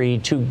country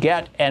to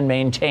get and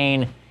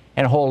maintain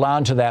and hold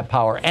on to that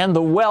power and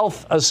the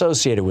wealth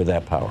associated with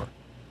that power.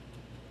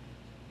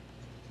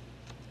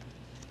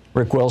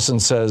 Rick Wilson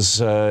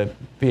says, I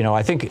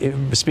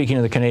think, speaking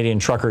of the Canadian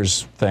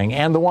truckers thing,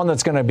 and the one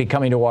that's going to be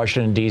coming to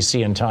Washington,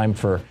 D.C. in time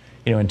for,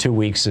 in 2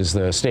 weeks is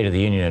the State of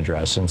the Union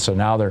address. And so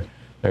now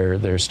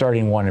they're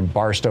starting one in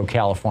Barstow,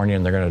 California,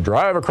 and they're going to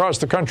drive across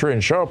the country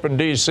and show up in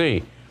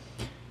D.C.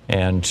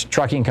 And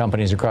trucking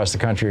companies across the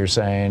country are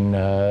saying,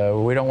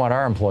 we don't want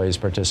our employees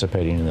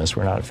participating in this.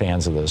 We're not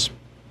fans of this.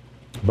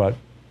 But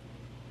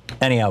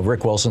anyhow,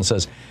 Rick Wilson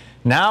says,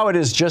 now it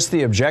is just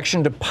the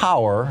objection to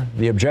power,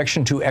 the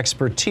objection to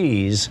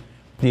expertise,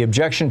 the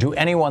objection to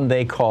anyone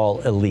they call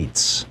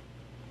elites.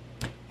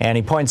 And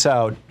he points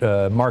out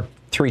Mark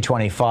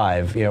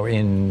 3:25,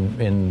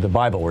 in the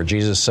Bible, where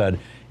Jesus said,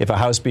 if a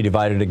house be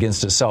divided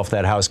against itself,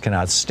 that house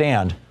cannot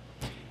stand.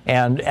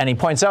 And he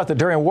points out that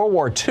during World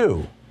War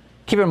II,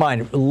 keep in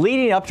mind,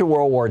 leading up to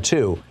World War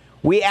II,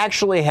 we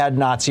actually had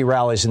Nazi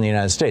rallies in the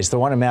United States. The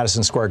one in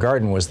Madison Square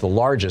Garden was the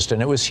largest,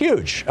 and it was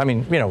huge. I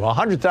mean,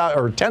 100,000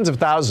 or tens of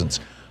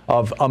thousands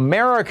of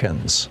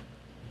Americans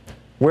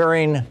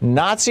wearing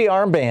Nazi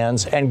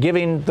armbands and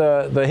giving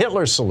the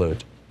Hitler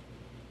salute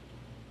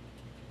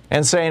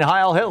and saying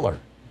Heil Hitler.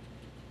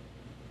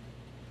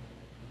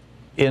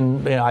 I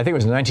think it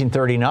was in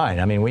 1939.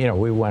 I mean,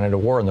 we went into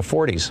war in the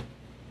 40s.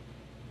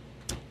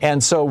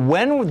 And so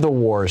when the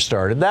war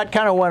started, that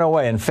kind of went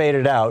away and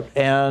faded out.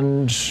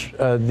 And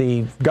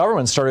the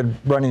government started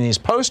running these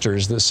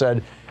posters that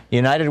said,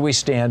 united we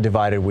stand,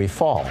 divided we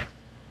fall.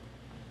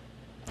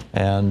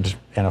 And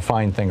a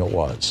fine thing it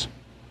was.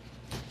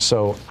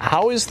 So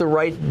how is the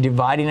right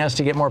dividing us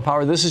to get more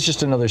power? This is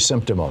just another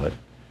symptom of it,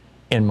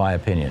 in my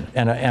opinion,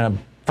 and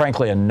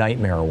frankly, a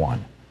nightmare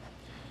one.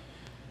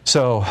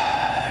 So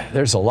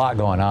there's a lot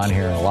going on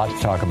here and a lot to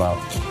talk about.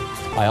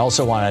 I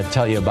also want to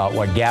tell you about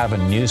what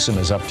Gavin Newsom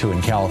is up to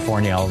in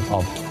California.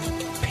 I'll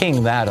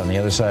ping that on the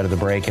other side of the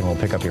break, and we'll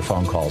pick up your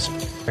phone calls.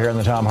 Here on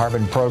the Thom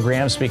Hartmann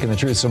program, speaking the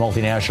truth, some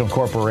multinational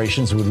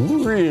corporations would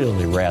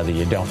really rather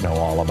you don't know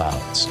all about.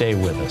 Stay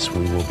with us.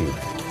 We will be right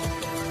back.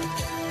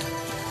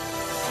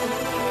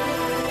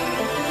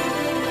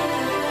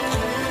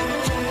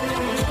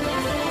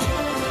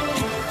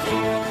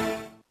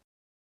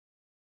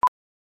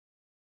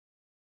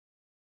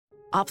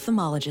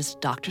 Ophthalmologist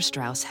Dr.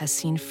 Strauss has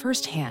seen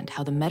firsthand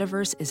how the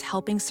metaverse is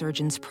helping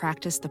surgeons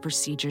practice the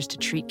procedures to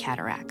treat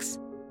cataracts.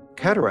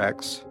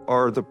 Cataracts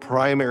are the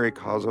primary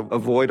cause of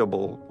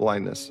avoidable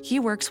blindness. He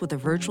works with a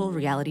virtual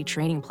reality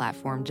training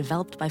platform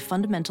developed by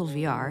Fundamental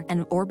VR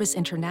and Orbis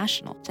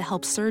International to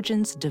help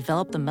surgeons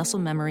develop the muscle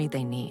memory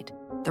they need.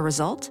 The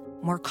result?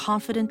 More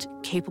confident,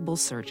 capable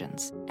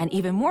surgeons. And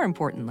even more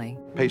importantly,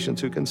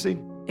 patients who can see.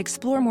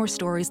 Explore more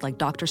stories like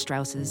Dr.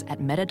 Strauss's at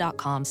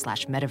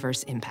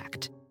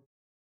meta.com/metaverseimpact.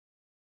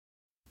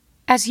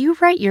 As you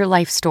write your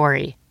life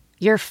story,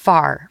 you're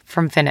far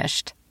from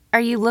finished.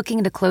 Are you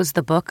looking to close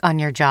the book on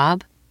your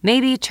job?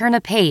 Maybe turn a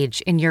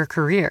page in your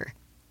career?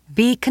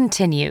 Be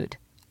continued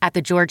at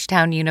the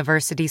Georgetown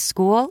University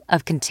School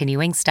of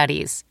Continuing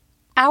Studies.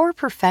 Our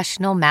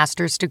professional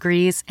master's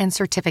degrees and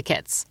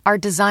certificates are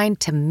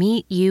designed to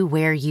meet you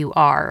where you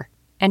are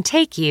and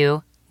take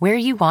you where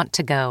you want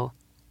to go.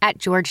 At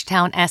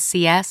Georgetown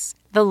SCS,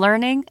 the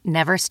learning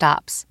never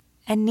stops,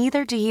 and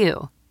neither do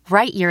you.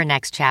 Write your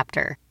next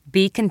chapter.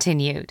 Be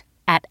continued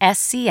at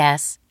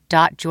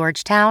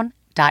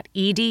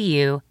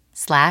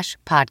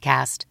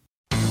scs.georgetown.edu/podcast.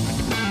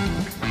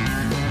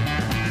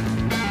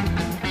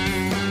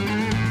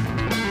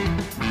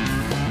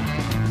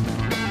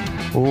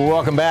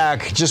 Welcome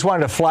back. Just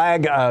wanted to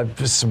flag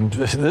this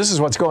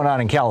is what's going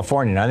on in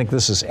California, and I think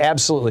this is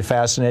absolutely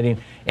fascinating.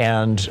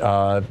 And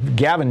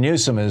Gavin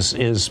Newsom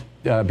is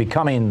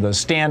becoming the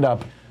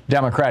stand-up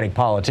Democratic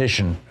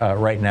politician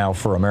right now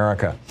for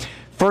America.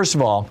 First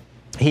of all,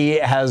 he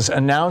has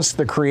announced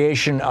the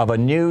creation of a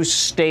new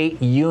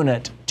state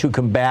unit to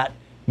combat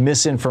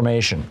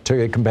misinformation,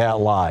 to combat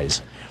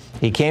lies.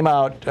 He came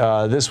out,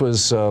 this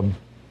was, I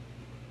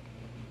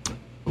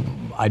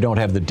don't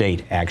have the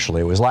date, actually.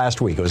 It was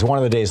last week. It was one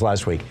of the days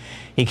last week.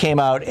 He came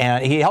out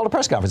and he held a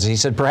press conference. He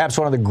said perhaps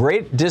one of the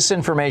great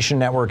disinformation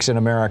networks in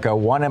America,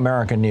 One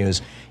American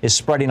News, is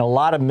spreading a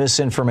lot of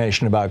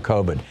misinformation about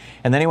COVID.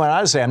 And then he went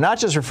on to say, I'm not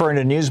just referring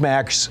to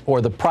Newsmax or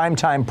the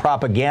primetime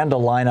propaganda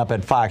lineup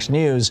at Fox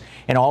News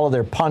and all of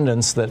their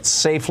pundits that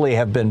safely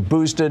have been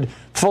boosted,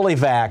 fully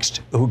vaxxed,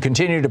 who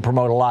continue to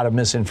promote a lot of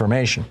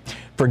misinformation.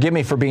 Forgive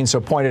me for being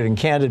so pointed and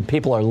candid.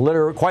 People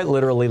are quite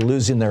literally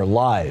losing their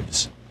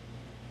lives.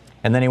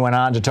 And then he went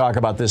on to talk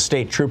about this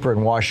state trooper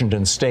in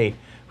Washington State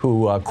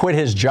who quit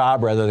his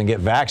job rather than get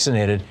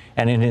vaccinated.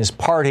 And in his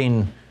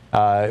parting,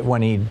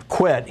 when he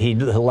quit, he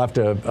left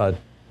a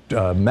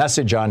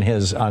message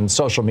on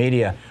social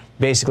media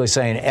basically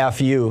saying F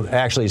you,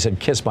 actually he said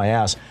kiss my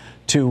ass,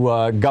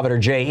 to Governor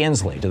Jay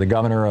Inslee, to the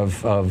governor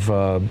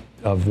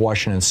of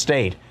Washington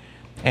State.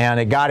 And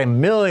it got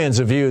him millions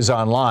of views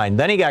online.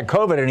 Then he got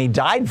COVID and he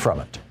died from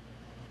it.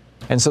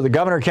 And so the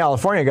governor of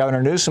California,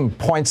 Governor Newsom,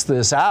 points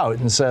this out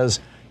and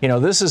says, you know,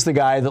 this is the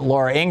guy that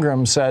Laura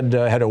Ingraham said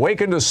had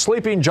awakened a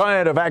sleeping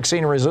giant of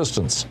vaccine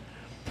resistance.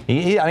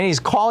 He's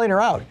calling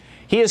her out.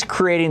 He is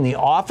creating the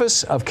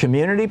Office of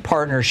Community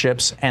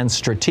Partnerships and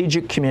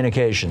Strategic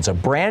Communications, a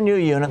brand new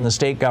unit in the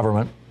state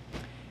government.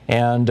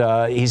 And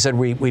he said,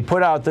 we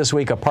put out this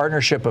week a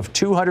partnership of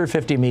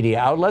 250 media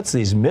outlets.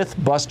 These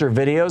myth-buster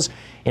videos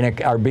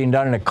are being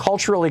done in a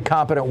culturally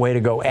competent way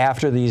to go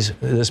after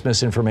this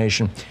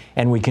misinformation.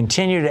 And we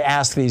continue to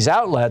ask these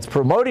outlets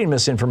promoting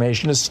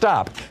misinformation to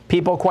stop.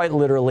 People quite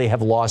literally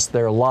have lost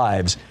their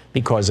lives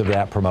because of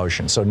that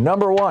promotion. So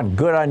number one,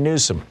 good on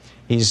Newsom.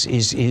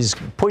 He's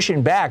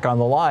pushing back on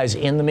the lies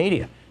in the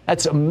media.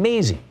 That's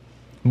amazing.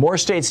 More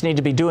states need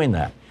to be doing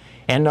that.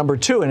 And number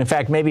two, and in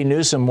fact, maybe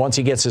Newsom, once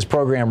he gets his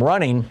program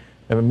running,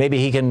 maybe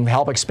he can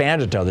help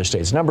expand it to other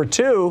states. Number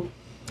two,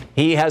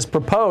 he has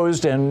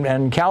proposed,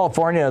 and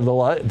California,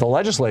 the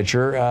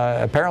legislature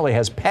apparently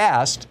has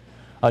passed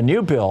a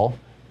new bill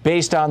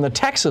based on the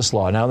Texas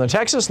law. Now, in the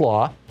Texas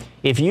law,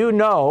 if you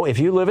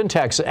live in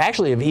Texas,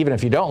 actually, even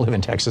if you don't live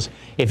in Texas,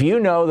 if you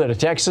know that a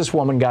Texas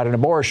woman got an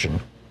abortion,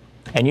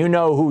 and you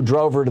know who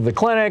drove her to the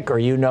clinic, or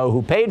you know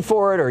who paid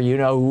for it, or you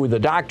know who the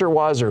doctor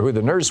was, or who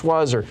the nurse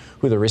was, or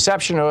who the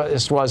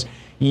receptionist was,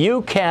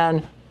 you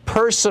can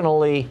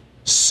personally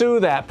sue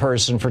that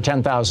person for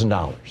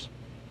 $10,000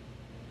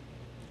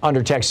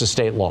 under Texas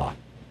state law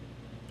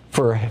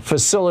for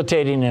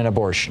facilitating an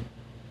abortion.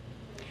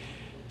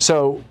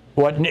 So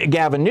what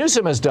Gavin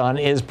Newsom has done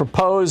is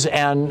propose,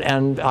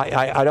 and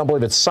I don't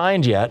believe it's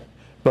signed yet,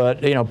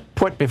 but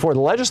put before the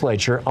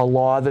legislature a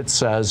law that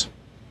says,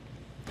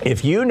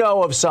 if you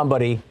know of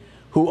somebody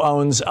who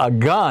owns a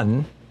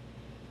gun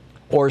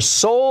or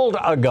sold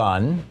a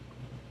gun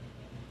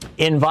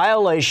in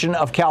violation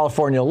of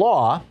California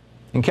law,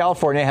 and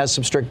California has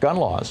some strict gun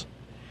laws,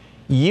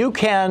 you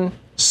can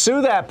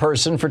sue that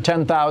person for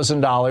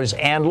 $10,000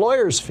 and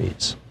lawyer's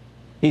fees.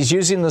 He's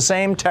using the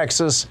same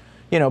Texas,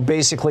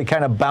 basically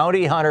kind of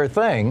bounty hunter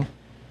thing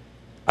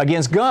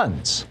against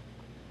guns.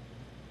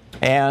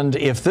 And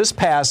if this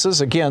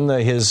passes, again,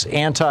 his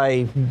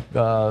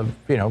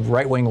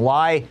right-wing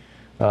lie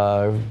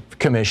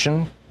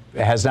commission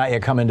has not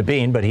yet come into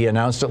being, but he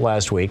announced it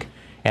last week,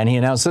 and he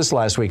announced this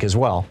last week as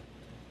well.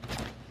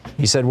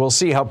 He said, we'll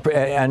see how,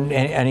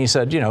 and he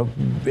said,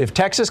 if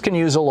Texas can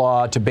use a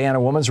law to ban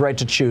a woman's right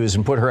to choose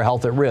and put her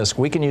health at risk,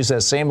 we can use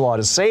that same law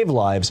to save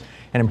lives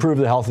and improve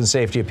the health and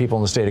safety of people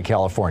in the state of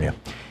California.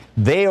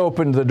 They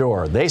opened the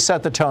door. They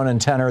set the tone and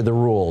tenor of the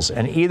rules.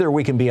 And either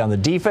we can be on the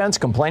defense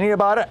complaining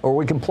about it, or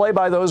we can play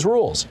by those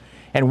rules.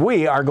 And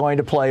we are going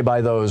to play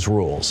by those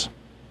rules.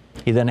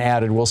 He then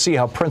added, we'll see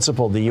how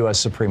principled the U.S.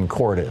 Supreme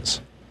Court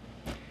is.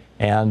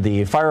 And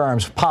the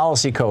Firearms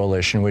Policy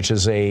Coalition, which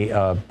is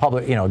a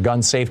public,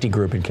 gun safety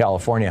group in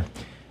California,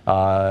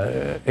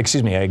 a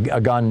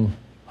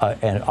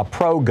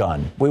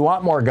pro-gun. We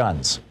want more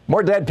guns,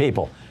 more dead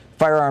people.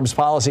 Firearms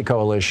Policy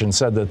Coalition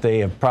said that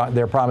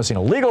they're promising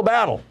a legal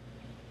battle.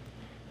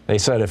 They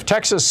said if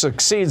Texas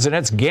succeeds in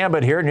its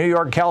gambit here, New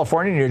York,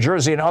 California, New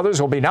Jersey, and others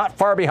will be not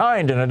far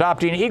behind in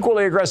adopting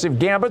equally aggressive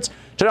gambits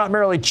to not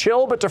merely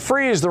chill, but to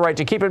freeze the right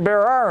to keep and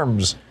bear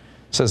arms,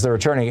 says their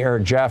attorney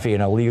Eric Jaffe in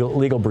a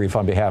legal brief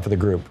on behalf of the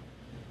group.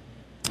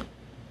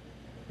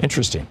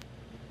 Interesting.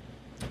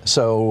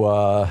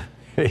 So,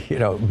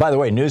 by the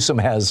way, Newsom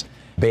has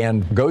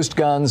banned ghost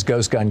guns,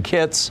 ghost gun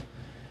kits,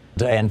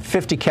 and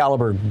 50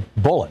 caliber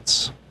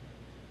bullets,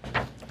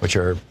 which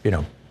are,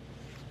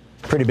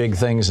 pretty big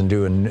things and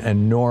do an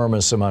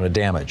enormous amount of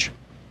damage.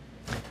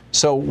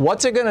 So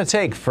what's it going to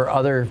take for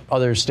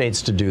other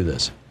states to do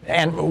this?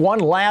 And one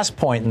last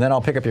point, and then I'll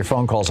pick up your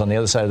phone calls on the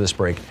other side of this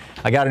break.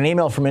 I got an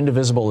email from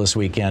Indivisible this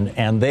weekend,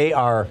 and they've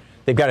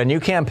got a new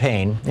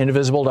campaign,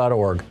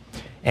 indivisible.org,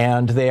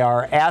 and they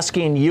are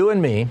asking you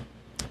and me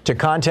to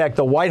contact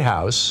the White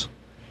House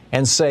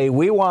and say,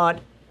 we want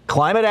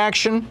climate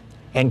action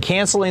and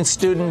canceling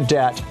student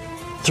debt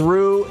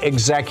through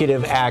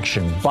executive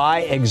action,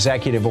 by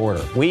executive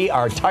order. We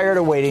are tired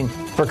of waiting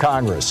for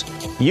Congress.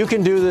 You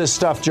can do this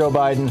stuff, Joe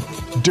Biden.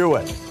 Do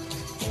it.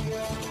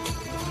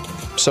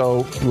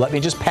 So let me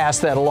just pass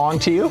that along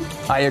to you.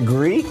 I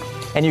agree.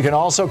 And you can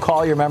also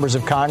call your members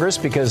of Congress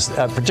because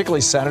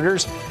particularly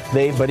senators,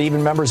 but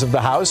even members of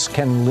the House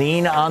can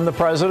lean on the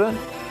president.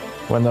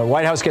 When the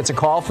White House gets a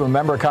call from a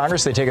member of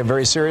Congress, they take it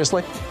very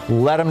seriously.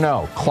 Let them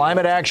know.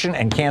 Climate action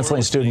and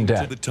canceling student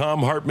debt. To the Thom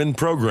Hartmann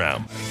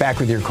Program. Back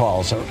with your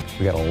calls.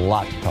 We got a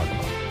lot to talk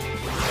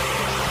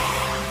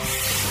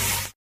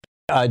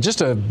about.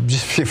 Just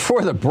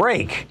before the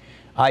break,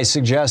 I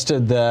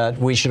suggested that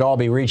we should all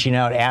be reaching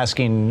out,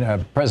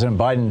 asking President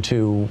Biden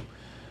to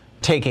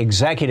take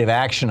executive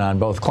action on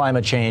both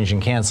climate change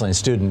and canceling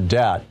student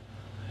debt.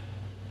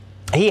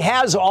 he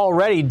has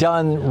already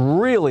done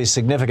really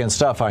significant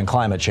stuff on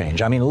climate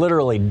change. I mean,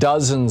 literally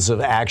dozens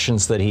of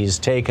actions that he's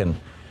taken,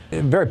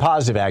 very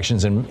positive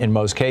actions in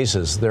most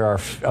cases. There are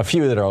a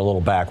few that are a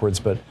little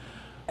backwards,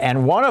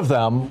 and one of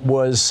them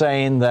was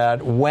saying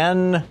that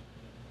when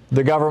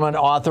the government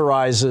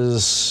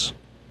authorizes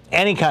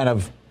any kind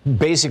of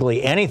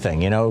basically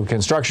anything,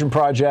 construction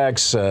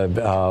projects,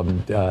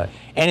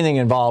 anything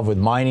involved with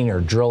mining or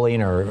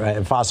drilling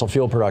or fossil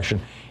fuel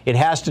production, it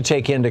has to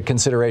take into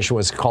consideration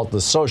what's called the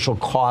social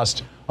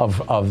cost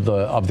of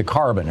the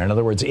carbon. In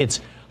other words, it's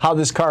how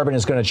this carbon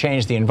is going to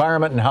change the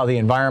environment and how the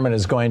environment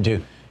is going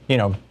to,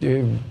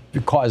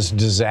 cause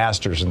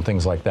disasters and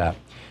things like that.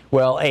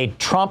 Well, a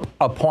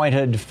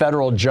Trump-appointed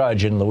federal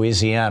judge in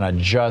Louisiana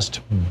just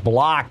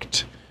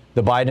blocked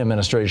the Biden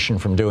administration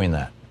from doing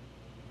that.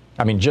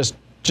 I mean, just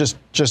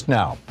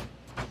now,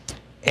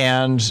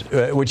 and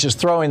which is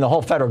throwing the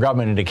whole federal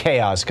government into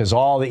chaos because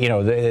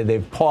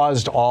they've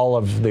paused all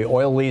of the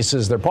oil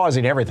leases. They're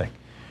pausing everything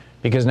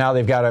because now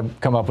they've got to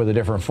come up with a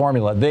different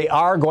formula. They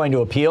are going to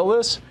appeal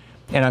this,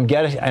 and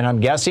I'm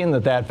guessing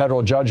that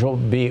federal judge will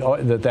be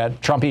that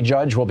Trumpy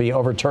judge will be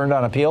overturned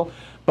on appeal,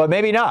 but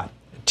maybe not.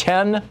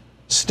 10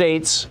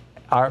 states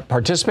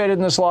participated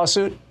in this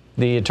lawsuit.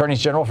 The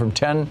attorneys general from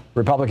 10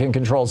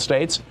 Republican-controlled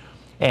states.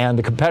 And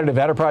the Competitive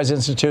Enterprise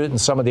Institute and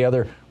some of the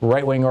other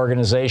right-wing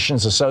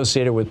organizations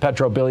associated with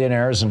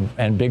petro-billionaires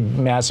and big,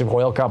 massive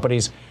oil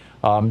companies,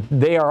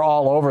 they are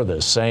all over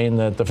this, saying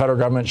that the federal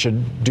government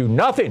should do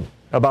nothing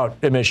about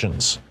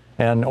emissions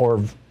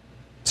or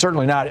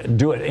certainly not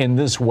do it in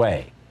this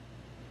way.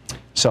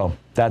 So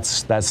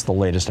that's the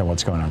latest on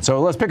what's going on.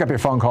 So let's pick up your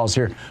phone calls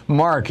here.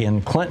 Mark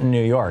in Clinton,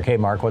 New York. Hey,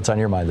 Mark, what's on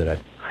your mind today?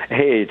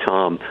 Hey,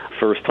 Tom,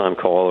 first-time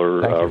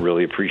caller.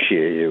 Really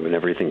appreciate you and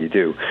everything you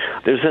do.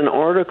 There's an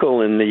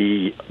article in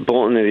the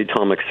Bulletin of the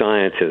Atomic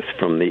Scientist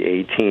from the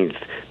 18th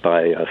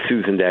by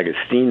Susan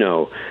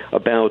D'Agostino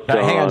about...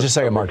 hang on just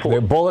a second, Mark.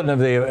 The Bulletin of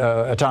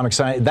the Atomic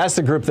Scientist, that's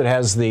the group that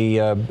has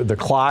the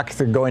clock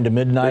going to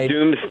midnight?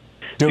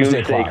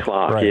 Doomsday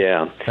clock. Right.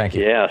 Yeah. Thank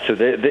you. Yeah, so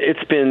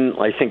it's been,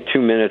 I think, 2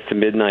 minutes to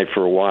midnight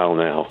for a while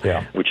now,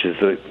 which is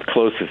the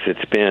closest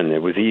it's been.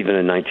 It was even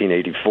in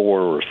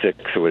 1984 or 6,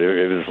 or whatever.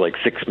 It was like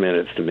 6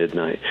 minutes to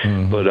midnight.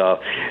 Mm-hmm.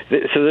 But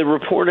so they're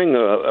reporting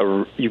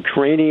a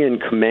Ukrainian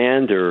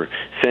commander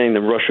saying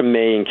that Russia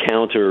may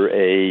encounter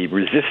a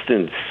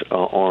resistance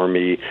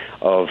army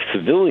of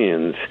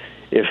civilians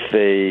if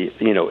they,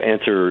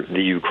 enter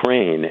the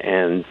Ukraine.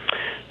 And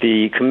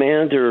the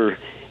commander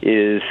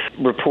is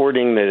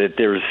reporting that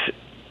there's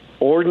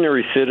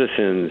ordinary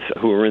citizens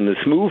who are in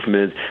this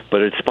movement, but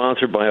it's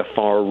sponsored by a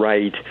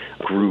far-right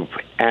group,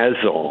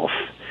 Azov,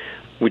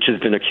 which has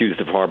been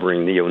accused of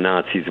harboring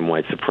neo-Nazis and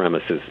white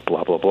supremacists,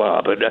 blah, blah,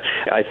 blah. But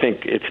I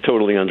think it's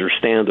totally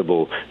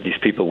understandable these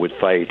people would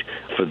fight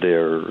for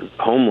their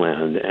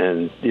homeland.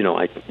 And,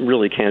 I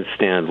really can't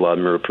stand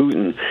Vladimir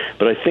Putin,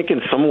 but I think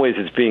in some ways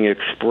it's being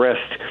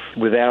expressed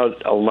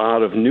without a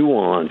lot of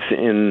nuance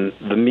in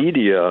the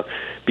media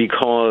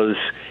because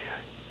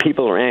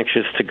people are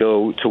anxious to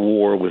go to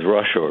war with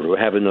Russia or to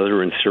have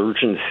another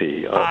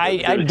insurgency.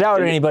 I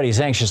doubt anybody's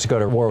anxious to go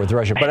to war with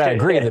Russia, but I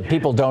agree that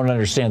people don't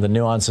understand the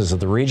nuances of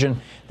the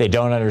region. They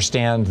don't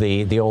understand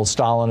the old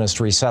Stalinist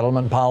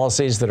resettlement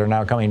policies that are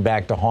now coming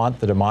back to haunt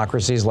the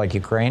democracies like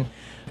Ukraine.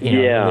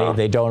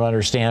 They don't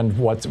understand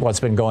what's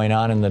been going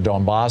on in the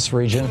Donbass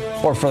region,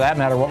 or for that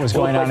matter, what was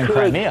going on in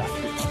Crimea.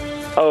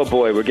 Oh,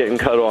 boy, we're getting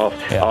cut off.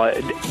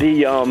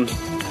 Yeah.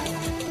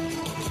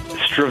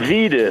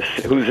 Stavridis,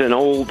 who's an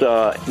old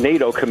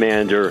NATO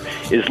commander,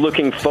 is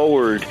looking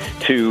forward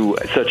to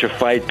such a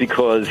fight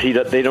because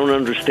they don't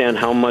understand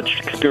how much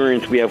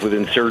experience we have with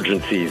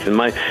insurgencies. And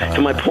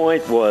my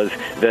point was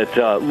that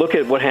look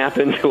at what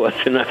happened to us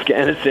in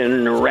Afghanistan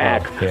and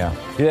Iraq.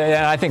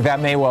 Yeah, I think that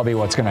may well be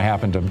what's going to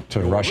happen to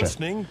Russia.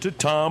 Listening to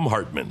Tom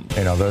Hartman.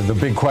 The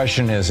big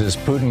question is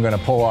Putin going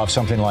to pull off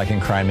something like in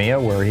Crimea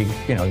where he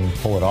can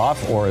pull it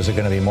off, or is it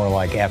going to be more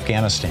like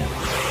Afghanistan?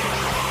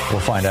 We'll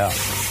find out.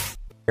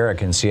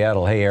 Eric in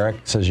Seattle. Hey, Eric,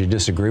 says you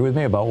disagree with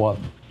me about what?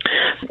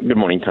 Good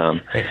morning,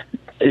 Tom. Hey.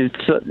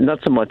 It's not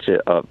so much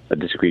a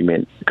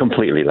disagreement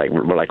completely, like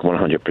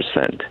 100%.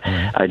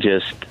 Mm-hmm. I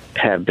just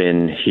have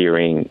been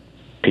hearing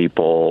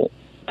people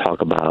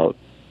talk about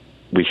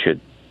we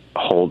should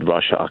hold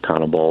Russia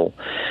accountable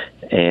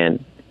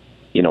and,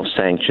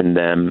 sanction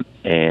them,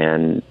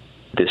 and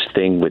this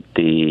thing with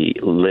the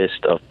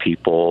list of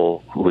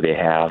people who they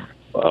have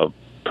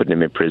putting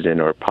them in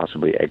prison or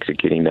possibly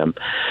executing them.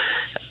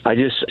 I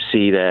just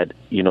see that,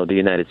 the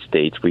United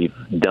States, we've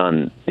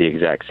done the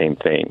exact same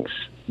things,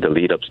 the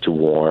lead-ups to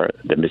war,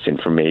 the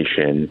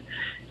misinformation.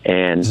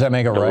 And does that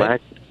make it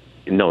right?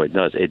 No, it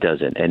does. It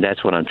doesn't. And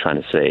that's what I'm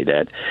trying to say,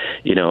 that,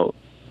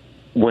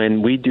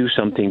 when we do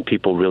something,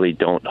 people really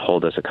don't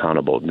hold us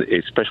accountable,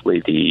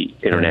 especially the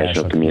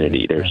international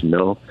community. There's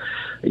no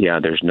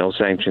there's no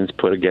sanctions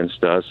put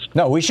against us.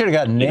 No, we should have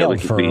gotten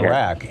nailed for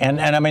Iraq. And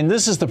I mean,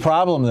 this is the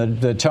problem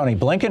that Tony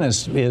Blinken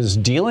is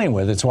dealing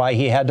with. It's why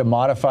he had to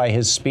modify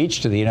his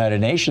speech to the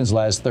United Nations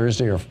last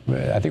Thursday, or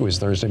I think it was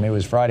Thursday, maybe it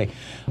was Friday,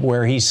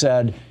 where he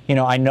said,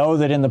 I know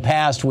that in the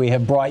past we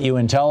have brought you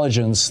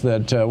intelligence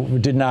that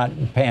did not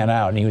pan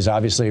out. And he was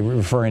obviously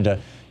referring to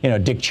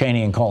Dick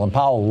Cheney and Colin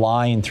Powell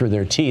lying through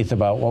their teeth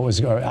about what was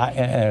going on.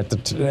 At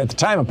the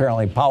time,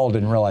 apparently, Powell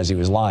didn't realize he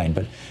was lying,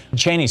 but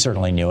Cheney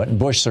certainly knew it, and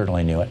Bush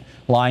certainly knew it,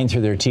 lying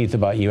through their teeth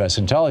about U.S.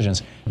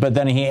 intelligence. But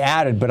then he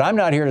added, but I'm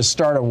not here to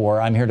start a war.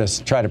 I'm here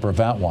to try to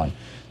prevent one.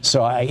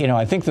 So,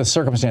 I think the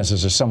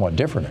circumstances are somewhat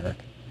different, Eric.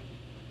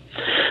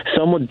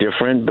 Somewhat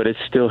different, but it's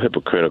still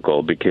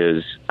hypocritical,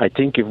 because I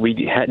think if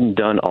we hadn't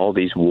done all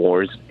these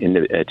wars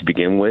to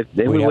begin with,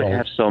 then we would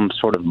have some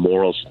sort of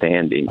moral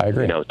standing,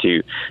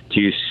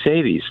 to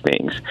say these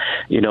things.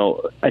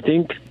 I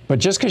think. But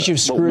just because you've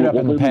screwed up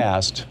in the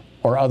past,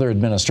 or other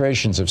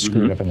administrations have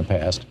screwed up in the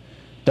past,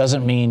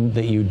 doesn't mean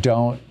that you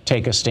don't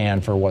take a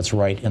stand for what's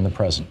right in the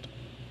present.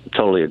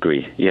 Totally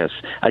agree. Yes.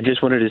 I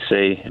just wanted to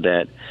say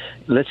that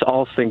let's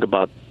all think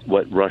about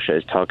what Russia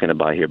is talking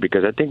about here,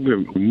 because I think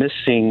we're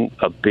missing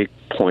a big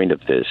point of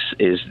this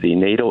is the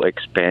NATO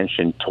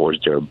expansion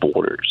towards their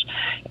borders.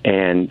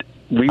 And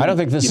I don't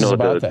think this is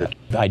about that.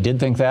 I did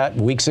think that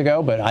weeks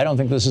ago, but I don't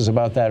think this is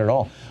about that at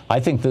all. I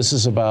think this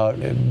is about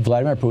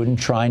Vladimir Putin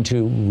trying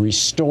to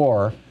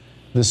restore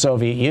the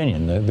Soviet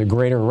Union, the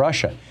greater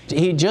Russia.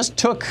 He just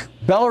took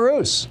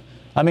Belarus.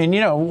 I mean,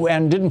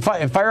 and didn't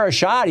fire a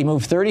shot. He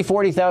moved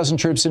 40,000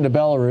 troops into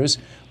Belarus.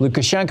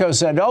 Lukashenko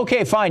said,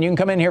 okay, fine, you can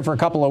come in here for a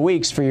couple of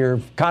weeks for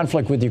your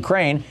conflict with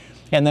Ukraine.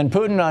 And then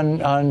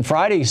Putin on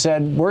Friday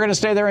said, we're going to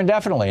stay there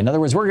indefinitely. In other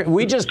words,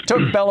 we just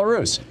took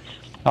Belarus.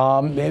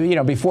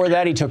 Before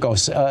that, he took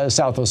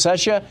South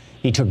Ossetia.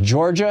 He took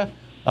Georgia.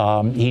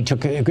 He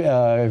took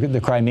the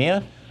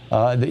Crimea.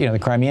 The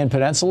Crimean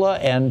Peninsula,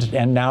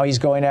 and now he's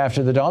going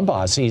after the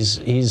Donbass.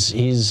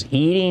 He's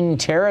eating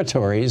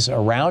territories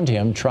around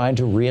him, trying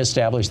to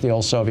reestablish the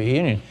old Soviet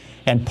Union.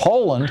 And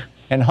Poland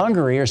and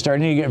Hungary are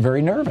starting to get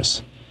very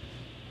nervous.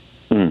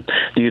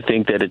 Do you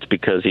think that it's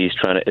because he's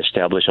trying to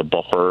establish a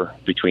buffer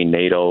between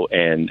NATO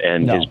and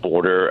his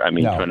border?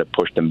 Trying to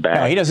push them back?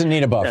 No, he doesn't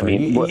need a buffer.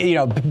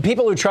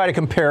 People who try to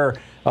compare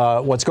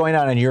what's going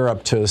on in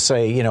Europe to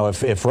say,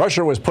 if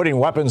Russia was putting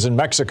weapons in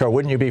Mexico,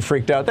 wouldn't you be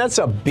freaked out? That's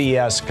a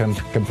BS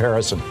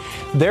comparison.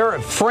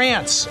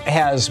 France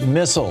has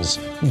missiles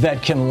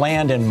that can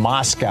land in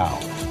Moscow.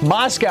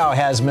 Moscow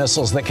has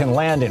missiles that can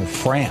land in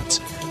France.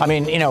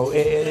 Arguing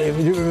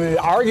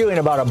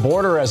about a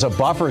border as a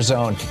buffer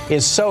zone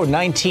is so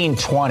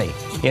 1920.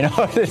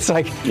 It's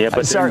like,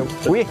 but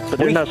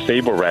they're not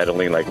saber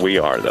rattling like we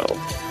are, though.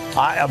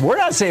 We're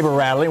not saber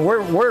rattling.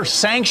 We're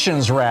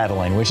sanctions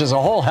rattling, which is a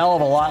whole hell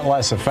of a lot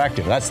less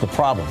effective. That's the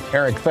problem.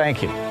 Eric,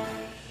 thank you.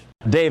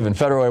 Dave in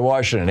Federal Way,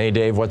 Washington. Hey,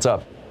 Dave, what's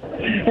up?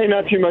 Hey,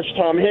 not too much,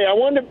 Tom. Hey, I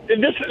wonder,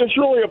 this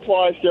really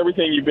applies to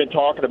everything you've been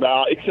talking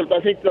about, except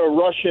I think the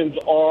Russians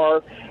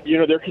are,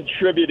 they're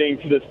contributing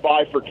to this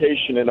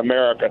bifurcation in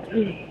America.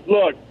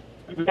 Look,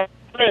 the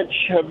French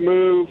have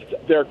moved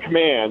their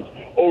command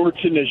over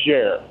to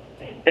Niger.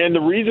 And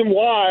the reason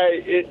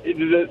why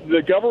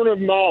the government of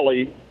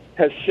Mali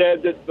has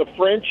said that the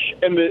French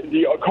and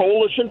the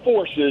coalition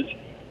forces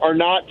are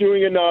not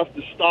doing enough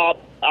to stop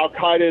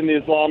al-Qaeda in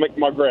the Islamic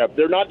Maghreb.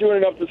 They're not doing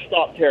enough to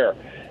stop terror.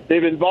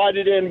 They've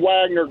invited in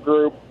Wagner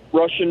Group,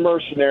 Russian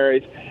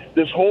mercenaries.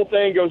 This whole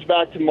thing goes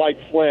back to Mike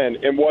Flynn.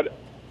 And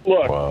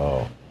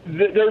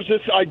there's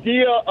this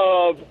idea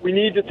of we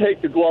need to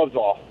take the gloves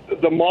off.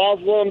 The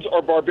Muslims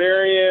are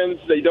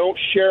barbarians. They don't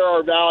share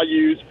our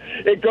values.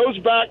 It goes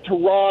back to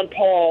Ron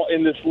Paul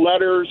in this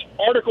letters,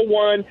 Article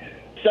 1,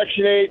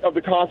 Section 8 of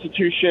the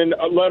Constitution,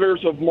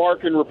 letters of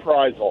marque and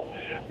reprisal.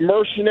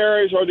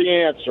 Mercenaries are the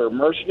answer.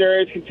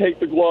 Mercenaries can take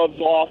the gloves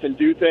off and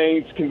do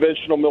things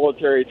conventional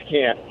militaries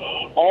can't.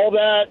 All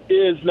that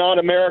is not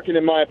American,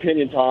 in my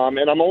opinion, Tom.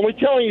 And I'm only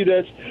telling you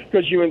this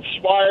because you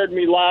inspired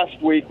me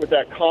last week with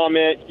that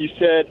comment. You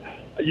said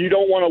you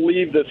don't want to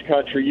leave this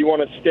country. You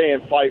want to stay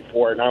and fight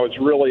for it. And I was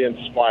really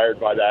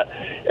inspired by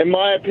that. In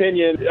my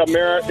opinion,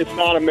 it's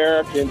not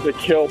American to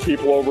kill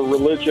people over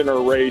religion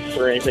or race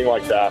or anything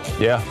like that.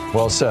 Yeah,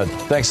 well said.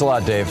 Thanks a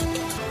lot, Dave.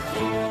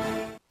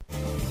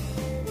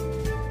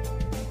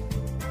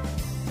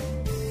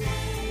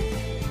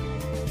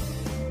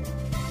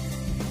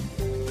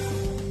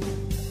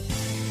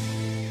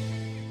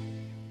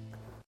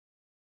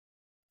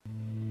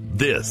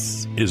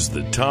 This is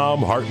the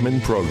Thom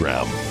Hartmann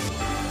Program.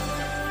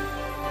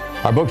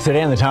 Our book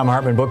today in the Thom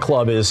Hartmann Book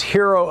Club is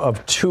Hero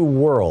of Two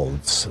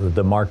Worlds,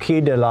 The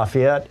Marquis de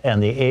Lafayette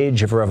and the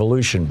Age of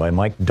Revolution by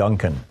Mike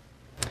Duncan.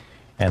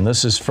 And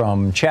this is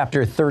from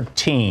Chapter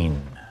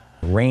 13,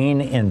 Reign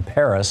in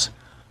Paris,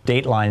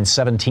 dateline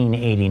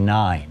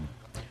 1789,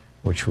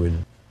 which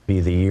would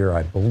be the year,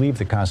 I believe,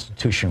 the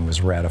Constitution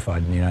was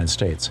ratified in the United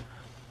States.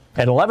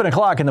 At 11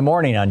 o'clock in the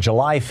morning on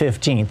July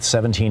 15th,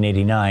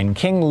 1789,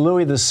 King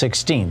Louis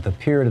XVI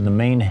appeared in the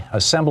main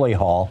assembly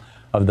hall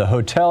of the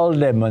Hôtel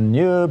des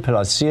Menus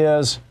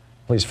Plaisirs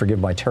please forgive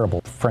my terrible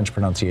French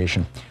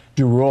pronunciation,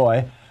 du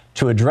Roi,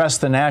 to address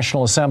the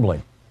National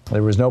Assembly.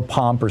 There was no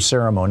pomp or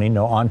ceremony,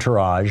 no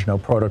entourage, no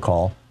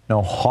protocol,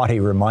 no haughty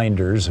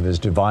reminders of his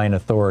divine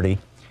authority.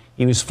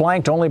 He was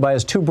flanked only by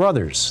his two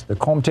brothers, the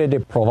Comte de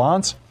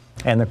Provence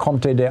and the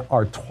Comte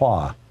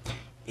d'Artois.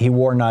 He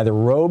wore neither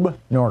robe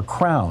nor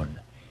crown.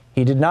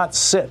 He did not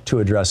sit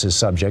to address his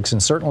subjects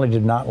and certainly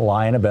did not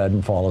lie in a bed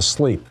and fall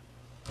asleep.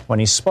 When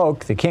he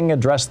spoke, the king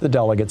addressed the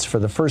delegates for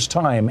the first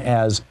time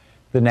as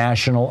the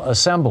National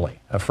Assembly,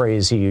 a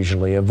phrase he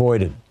usually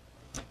avoided.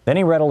 Then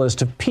he read a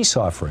list of peace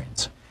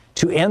offerings.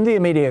 To end the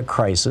immediate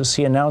crisis,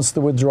 he announced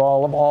the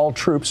withdrawal of all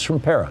troops from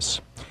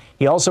Paris.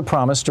 He also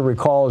promised to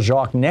recall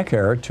Jacques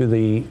Necker to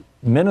the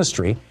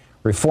ministry,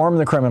 reform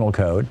the criminal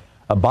code,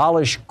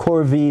 abolish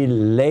corvée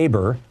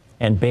labor,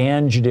 and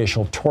ban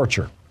judicial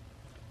torture.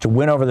 To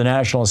win over the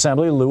National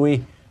Assembly,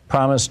 Louis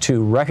promised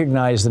to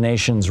recognize the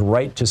nation's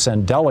right to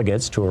send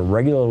delegates to a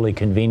regularly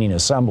convening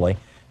assembly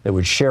that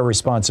would share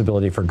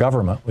responsibility for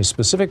government with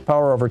specific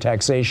power over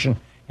taxation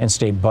and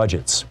state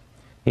budgets.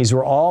 These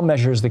were all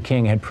measures the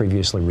king had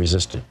previously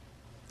resisted.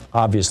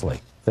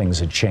 Obviously, things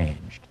had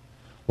changed.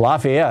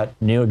 Lafayette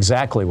knew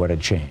exactly what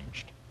had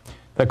changed.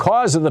 The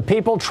cause of the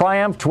people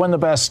triumphed when the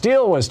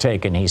Bastille was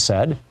taken, he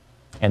said.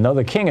 And though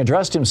the king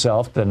addressed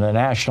himself to the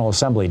National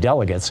Assembly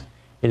delegates,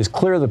 it is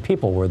clear the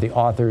people were the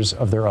authors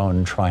of their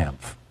own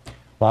triumph.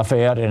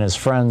 Lafayette and his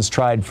friends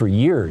tried for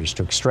years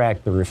to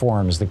extract the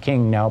reforms the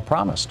king now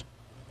promised.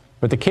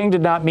 But the king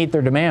did not meet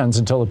their demands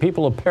until the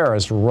people of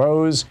Paris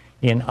rose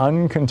in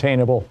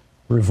uncontainable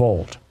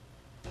revolt.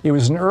 It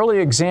was an early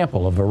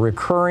example of a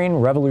recurring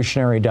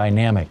revolutionary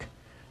dynamic.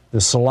 The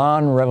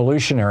Salon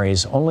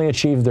revolutionaries only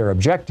achieved their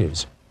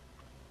objectives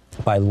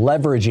by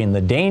leveraging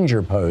the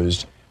danger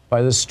posed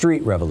by the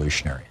street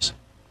revolutionaries.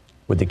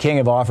 Would the king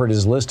have offered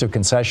his list of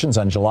concessions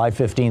on July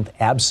 15th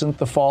absent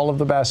the fall of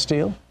the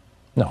Bastille?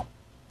 No.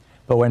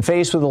 But when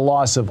faced with the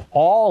loss of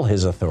all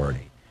his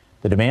authority,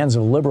 the demands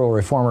of liberal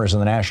reformers in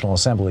the National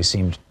Assembly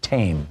seemed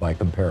tame by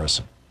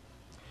comparison.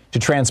 To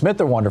transmit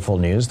the wonderful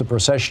news, the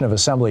procession of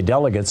Assembly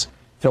delegates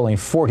filling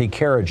 40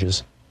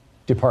 carriages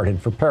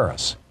departed for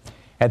Paris.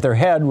 At their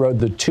head rode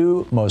the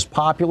two most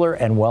popular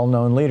and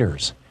well-known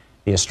leaders,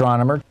 the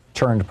astronomer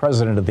turned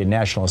president of the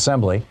National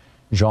Assembly,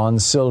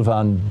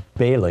 Jean-Sylvain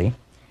Bailly,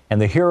 and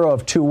the hero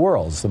of two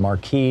worlds, the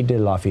Marquis de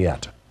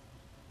Lafayette.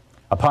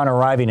 Upon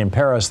arriving in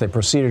Paris, they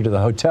proceeded to the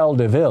Hôtel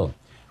de Ville,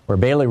 where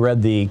Bailly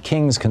read the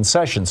king's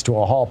concessions to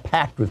a hall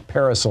packed with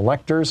Paris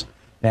electors,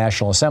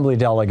 National Assembly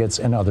delegates,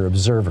 and other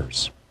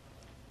observers.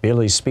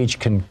 Bailly's speech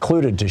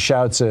concluded to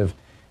shouts of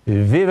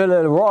 "Vive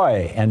le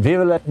Roi" and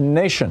 "Vive la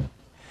Nation."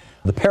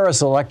 The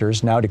Paris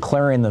electors, now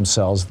declaring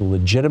themselves the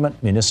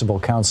legitimate municipal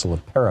council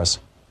of Paris,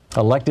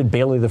 elected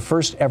Bailly the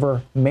first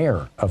ever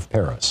mayor of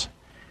Paris.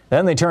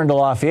 Then they turned to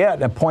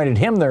Lafayette and appointed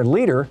him their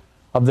leader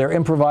of their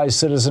improvised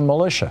citizen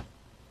militia.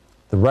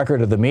 The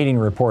record of the meeting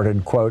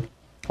reported, quote,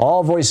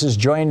 "All voices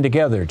joined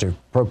together to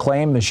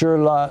proclaim Monsieur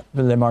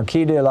le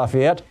Marquis de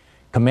Lafayette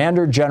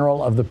Commander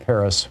General of the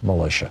Paris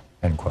Militia,"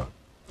 end quote.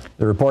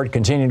 The report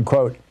continued,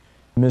 quote,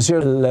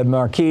 "Monsieur le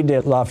Marquis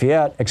de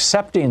Lafayette,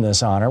 accepting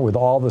this honor with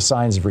all the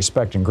signs of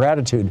respect and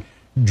gratitude,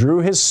 drew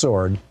his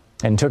sword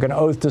and took an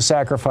oath to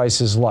sacrifice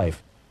his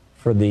life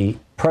for the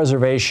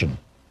preservation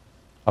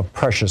of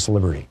precious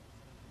liberty."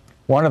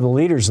 One of the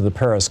leaders of the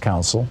Paris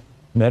Council,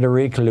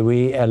 Médéric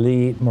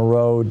Louis-Élie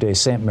Moreau de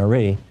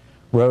Saint-Méry,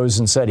 rose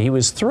and said he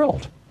was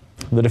thrilled.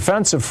 The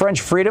defense of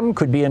French freedom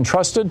could be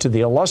entrusted to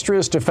the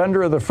illustrious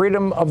defender of the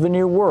freedom of the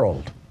New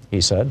World, he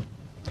said.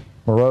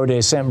 Moreau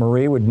de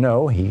Saint-Méry would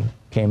know he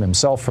came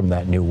himself from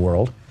that New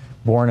World.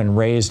 Born and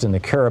raised in the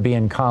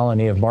Caribbean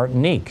colony of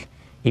Martinique,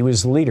 he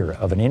was leader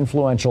of an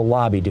influential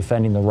lobby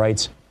defending the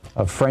rights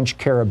of French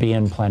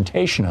Caribbean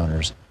plantation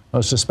owners,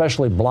 most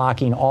especially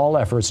blocking all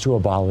efforts to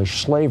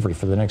abolish slavery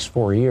for the next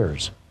 4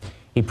 years.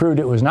 He proved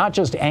it was not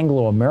just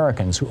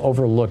Anglo-Americans who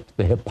overlooked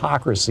the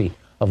hypocrisy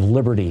of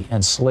liberty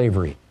and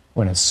slavery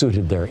when it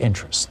suited their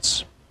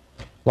interests.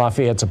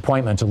 Lafayette's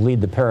appointment to lead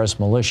the Paris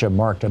militia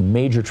marked a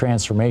major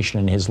transformation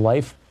in his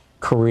life,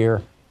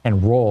 career,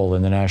 and role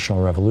in the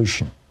National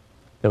Revolution.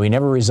 Though he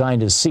never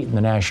resigned his seat in the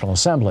National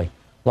Assembly,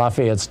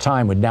 Lafayette's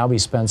time would now be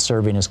spent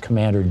serving as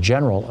Commander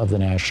General of the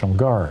National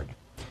Guard.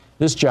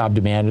 This job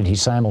demanded he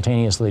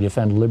simultaneously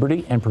defend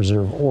liberty and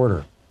preserve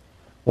order.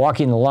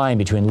 Walking the line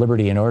between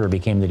liberty and order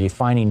became the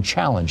defining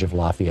challenge of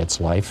Lafayette's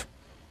life.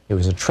 It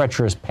was a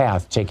treacherous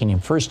path, taking him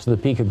first to the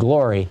peak of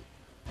glory,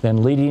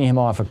 then leading him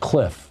off a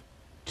cliff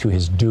to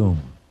his doom.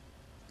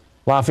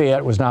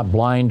 Lafayette was not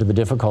blind to the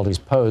difficulties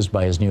posed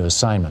by his new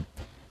assignment.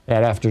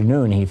 That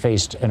afternoon, he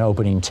faced an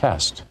opening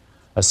test.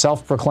 A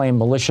self-proclaimed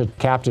militia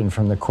captain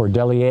from the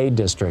Cordeliers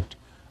district,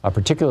 a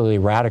particularly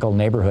radical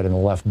neighborhood in the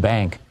left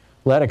bank,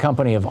 led a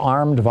company of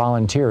armed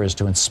volunteers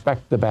to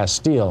inspect the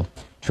Bastille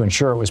to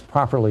ensure it was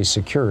properly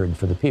secured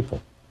for the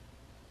people.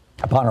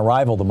 Upon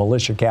arrival, the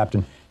militia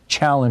captain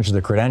challenged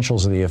the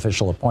credentials of the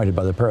official appointed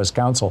by the Paris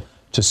Council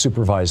to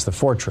supervise the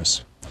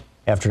fortress.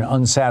 After an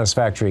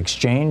unsatisfactory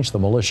exchange, the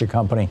militia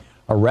company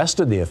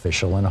arrested the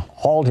official and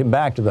hauled him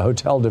back to the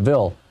Hôtel de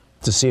Ville,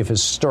 to see if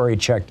his story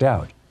checked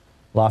out.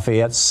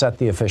 Lafayette set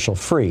the official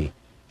free,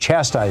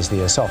 chastised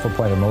the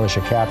self-appointed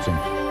militia captain,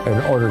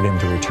 and ordered him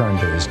to return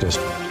to his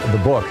district.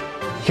 The book,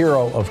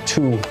 Hero of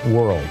Two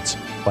Worlds,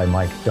 by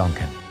Mike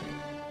Duncan.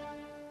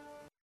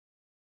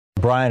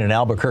 Brian in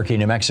Albuquerque,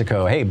 New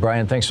Mexico. Hey,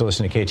 Brian, thanks for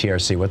listening to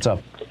KTRC. What's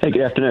up? Hey,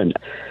 good afternoon.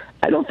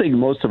 I don't think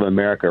most of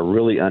America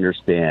really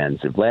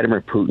understands that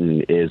Vladimir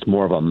Putin is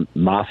more of a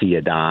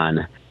mafia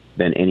don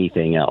than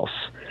anything else.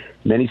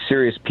 Many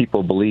serious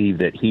people believe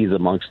that he's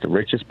amongst the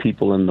richest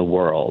people in the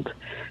world.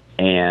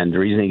 And the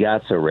reason he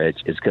got so rich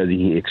is because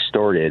he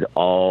extorted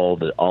all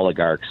the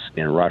oligarchs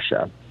in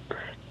Russia.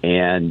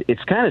 And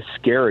it's kind of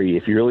scary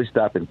if you really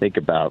stop and think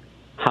about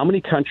how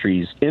many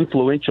countries,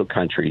 influential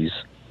countries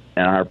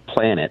on our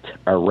planet,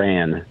 are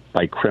ran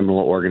by criminal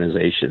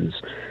organizations,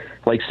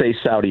 like, say,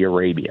 Saudi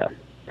Arabia.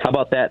 How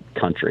about that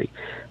country?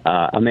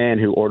 A man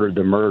who ordered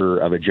the murder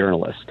of a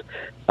journalist.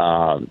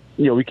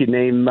 We could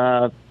name,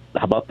 how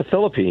about the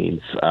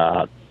Philippines?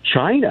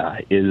 China.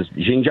 Is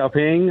Xi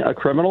Jinping a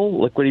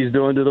criminal? Look what he's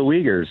doing to the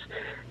Uyghurs.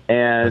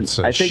 And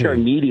I think our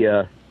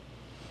media,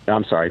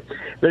 I'm sorry.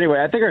 But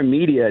anyway, I think our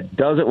media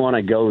doesn't want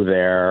to go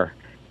there.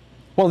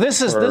 Well,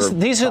 these are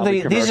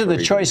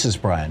the choices,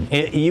 Brian.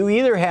 You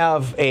either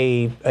have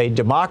a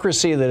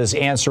democracy that is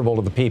answerable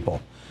to the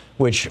people,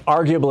 which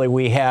arguably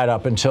we had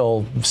up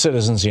until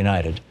Citizens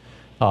United,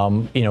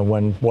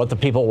 when what the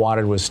people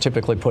wanted was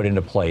typically put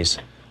into place.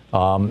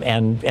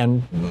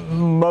 And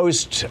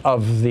most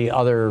of the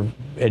other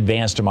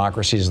advanced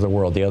democracies of the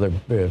world, the other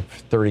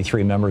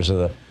 33 members of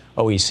the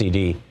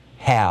OECD,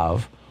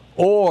 have,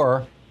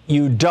 or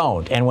you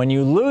don't. And when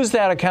you lose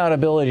that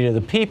accountability to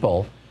the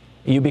people,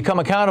 you become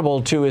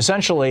accountable to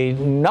essentially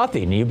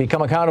nothing. You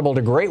become accountable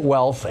to great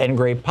wealth and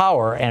great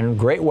power and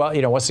great wealth.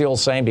 What's the old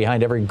saying?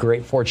 Behind every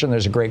great fortune,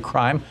 there's a great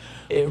crime.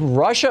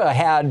 Russia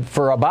had,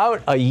 for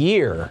about a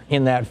year,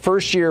 in that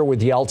first year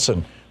with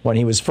Yeltsin, when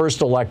he was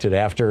first elected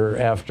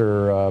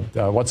after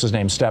what's his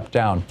name stepped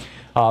down,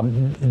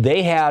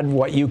 they had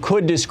what you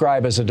could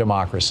describe as a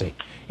democracy.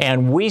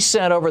 And we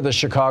sent over the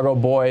Chicago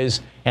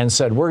boys and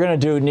said, we're going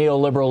to do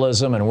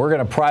neoliberalism and we're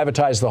going to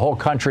privatize the whole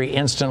country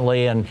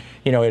instantly. And,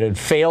 it had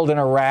failed in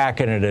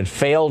Iraq and it had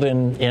failed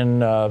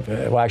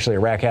actually,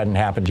 Iraq hadn't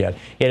happened yet.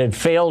 It had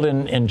failed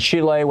in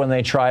Chile when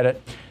they tried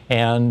it.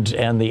 And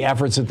the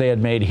efforts that they had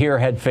made here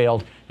had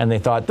failed. And they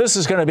thought, this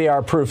is going to be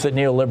our proof that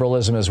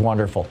neoliberalism is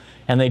wonderful.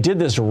 And they did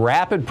this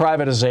rapid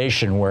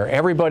privatization where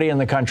everybody in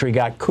the country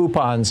got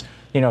coupons.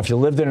 If you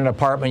lived in an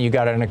apartment, you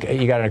got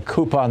a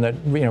coupon that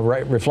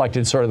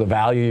reflected sort of the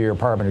value of your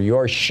apartment or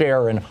your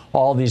share in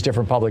all these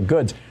different public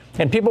goods.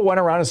 And people went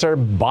around and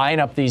started buying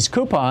up these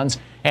coupons.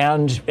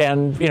 And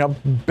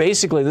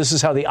basically this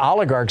is how the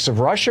oligarchs of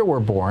Russia were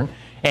born.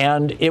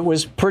 And it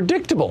was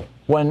predictable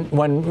when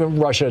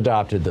Russia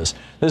adopted this.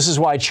 This is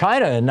why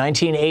China in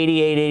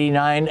 1988,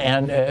 89,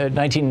 and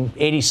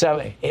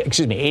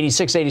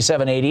 86,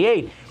 87,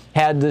 88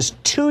 had this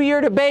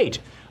 2-year debate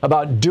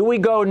about, do we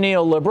go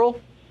neoliberal?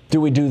 Do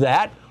we do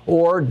that?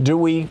 Or do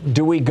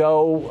we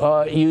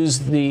go use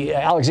the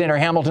Alexander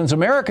Hamilton's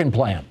American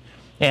plan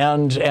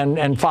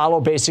and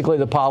follow basically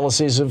the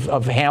policies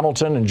of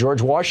Hamilton and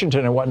George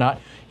Washington and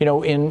whatnot,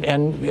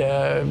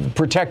 and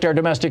protect our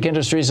domestic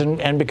industries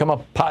and become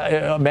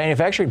a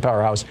manufacturing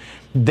powerhouse?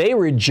 They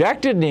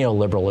rejected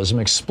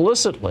neoliberalism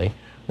explicitly.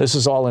 This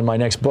is all in my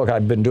next book.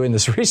 I've been doing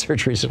this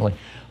research recently.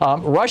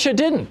 Russia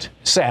didn't,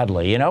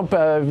 sadly.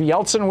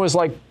 Yeltsin was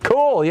like,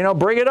 cool,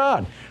 bring it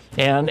on.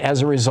 And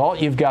as a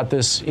result, you've got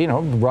this,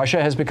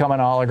 Russia has become an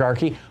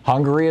oligarchy.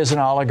 Hungary is an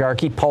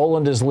oligarchy.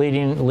 Poland is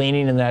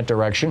leaning in that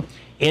direction.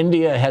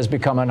 India has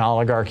become an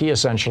oligarchy,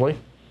 essentially.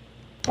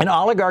 And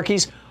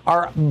oligarchies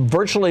are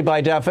virtually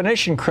by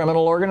definition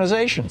criminal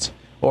organizations,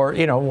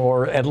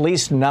 or at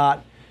least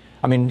not.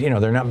 I mean,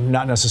 they're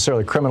not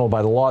necessarily criminal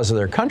by the laws of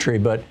their country,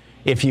 but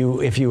if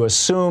you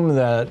assume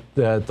that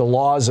the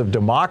laws of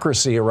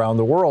democracy around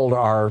the world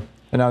are,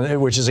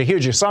 which is a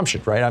huge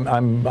assumption, right?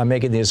 I'm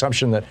making the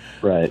assumption that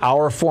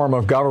our form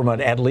of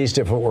government, at least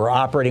if it were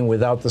operating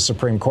without the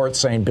Supreme Court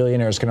saying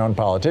billionaires can own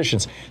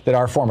politicians, that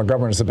our form of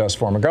government is the best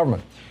form of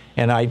government.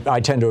 And I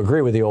tend to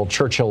agree with the old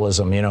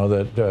Churchillism,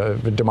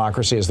 that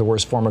democracy is the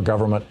worst form of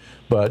government,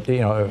 but,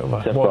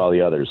 except for all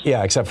the others.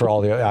 Yeah, except for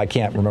all the, I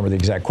can't remember the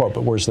exact quote,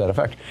 but words to that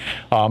effect.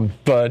 What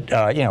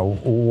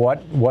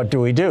do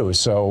we do?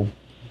 So,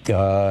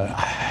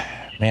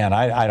 man,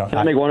 I don't. Can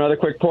I make one other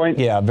quick point?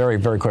 Yeah, very,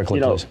 very quickly,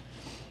 please.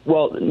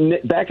 Well,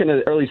 back in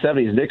the early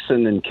 70s,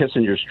 Nixon and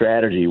Kissinger's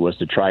strategy was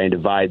to try and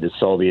divide the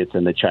Soviets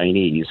and the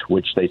Chinese,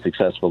 which they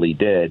successfully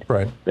did.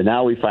 Right. But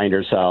now we find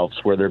ourselves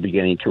where they're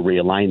beginning to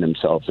realign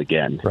themselves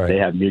again. Right. They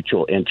have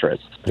mutual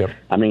interests. Yep.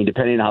 I mean,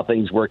 depending on how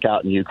things work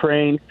out in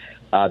Ukraine,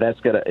 that's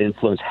going to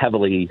influence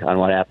heavily on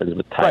what happens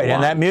with Taiwan. Right,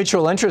 and that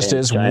mutual interest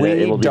is China, we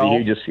it will be don't. the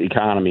hugest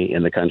economy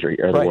in the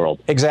country or the world.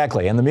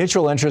 Exactly, and the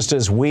mutual interest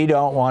is we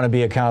don't want to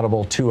be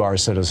accountable to our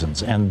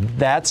citizens, and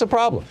that's a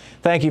problem.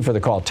 Thank you for the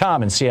call,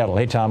 Tom in Seattle.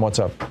 Hey, Tom, what's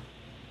up?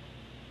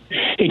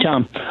 Hey,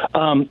 Tom.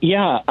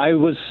 I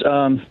was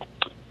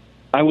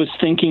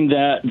thinking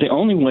that the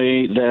only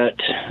way that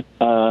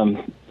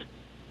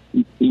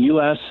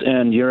U.S.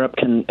 and Europe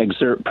can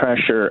exert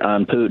pressure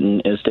on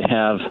Putin is to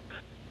have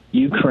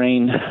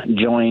Ukraine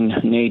join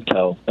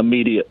NATO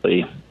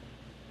immediately,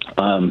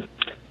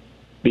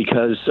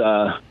 because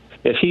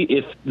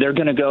if they're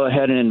going to go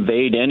ahead and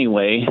invade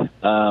anyway,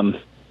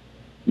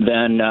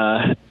 then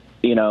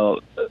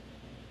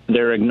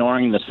they're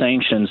ignoring the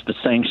sanctions. The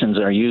sanctions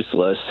are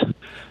useless.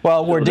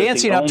 Well, we're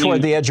dancing up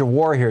toward the edge of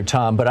war here,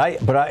 Tom. But I,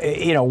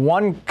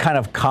 one kind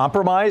of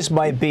compromise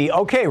might be,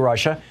 okay,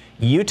 Russia,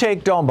 you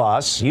take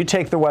Donbass, you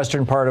take the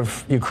western part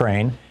of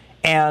Ukraine,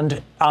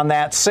 and on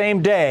that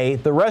same day,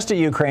 the rest of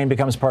Ukraine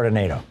becomes part of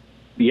NATO.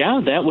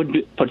 Yeah, that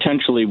would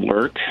potentially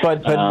work.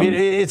 But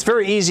it's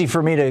very easy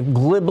for me to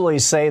glibly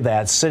say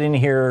that, sitting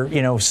here,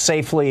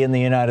 safely in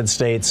the United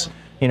States,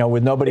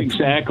 with nobody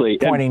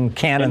pointing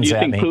cannons at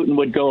me. And you think Putin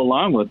would go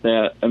along with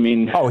that? I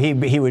mean,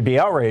 he would be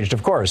outraged,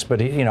 of course.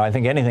 But I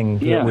think anything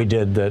that we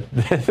did that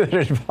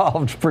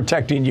involved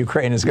protecting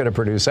Ukraine is going to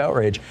produce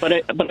outrage. But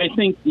I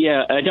think,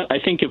 I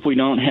think if we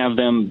don't have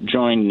them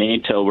join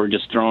NATO, we're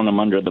just throwing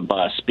them under the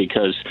bus,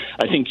 because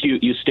I think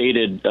you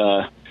stated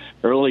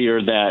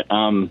earlier that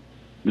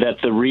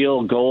the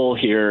real goal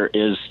here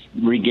is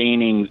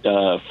regaining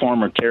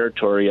former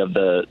territory of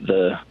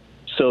the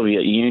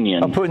Soviet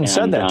Union. Putin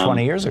said that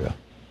 20 years ago.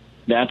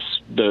 That's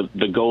the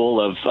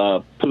goal of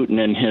Putin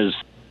and his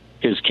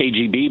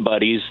KGB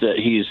buddies that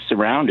he's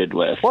surrounded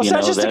with. Well, it's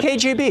not just the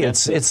KGB.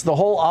 It's the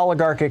whole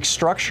oligarchic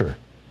structure.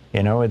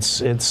 And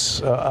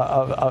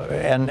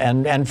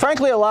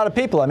frankly, a lot of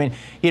people. I mean,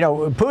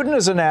 Putin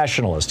is a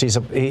nationalist. He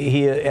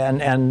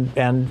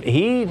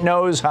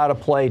knows how to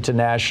play to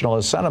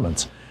nationalist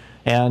sentiments,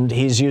 and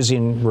he's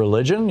using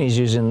religion. He's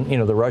using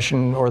the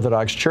Russian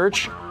Orthodox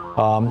Church.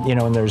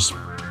 And there's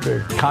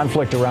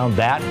conflict around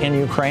that in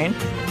Ukraine.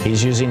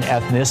 He's using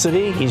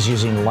ethnicity. He's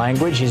using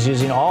language. He's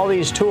using all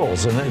these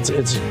tools, and it's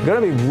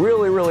going to be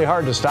really, really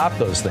hard to stop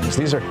those things.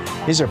 These are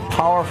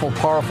powerful,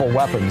 powerful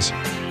weapons,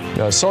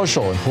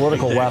 social and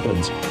political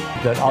weapons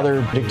that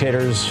other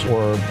dictators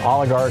or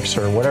oligarchs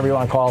or whatever you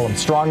want to call them,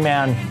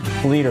 strongman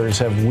leaders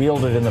have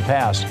wielded in the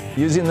past,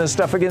 using this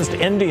stuff against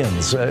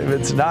Indians.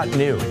 It's not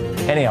new.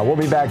 Anyhow, we'll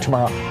be back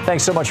tomorrow.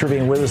 Thanks so much for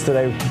being with us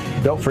today.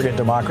 Don't forget,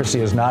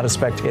 democracy is not a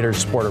spectator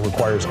sport. It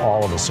requires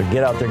all of us. So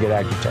get out there, get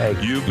active, tag.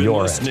 You've been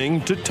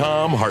listening to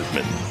Thom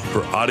Hartmann.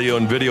 For audio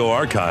and video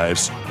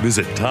archives,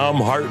 visit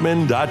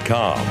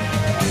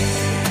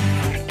thomhartmann.com.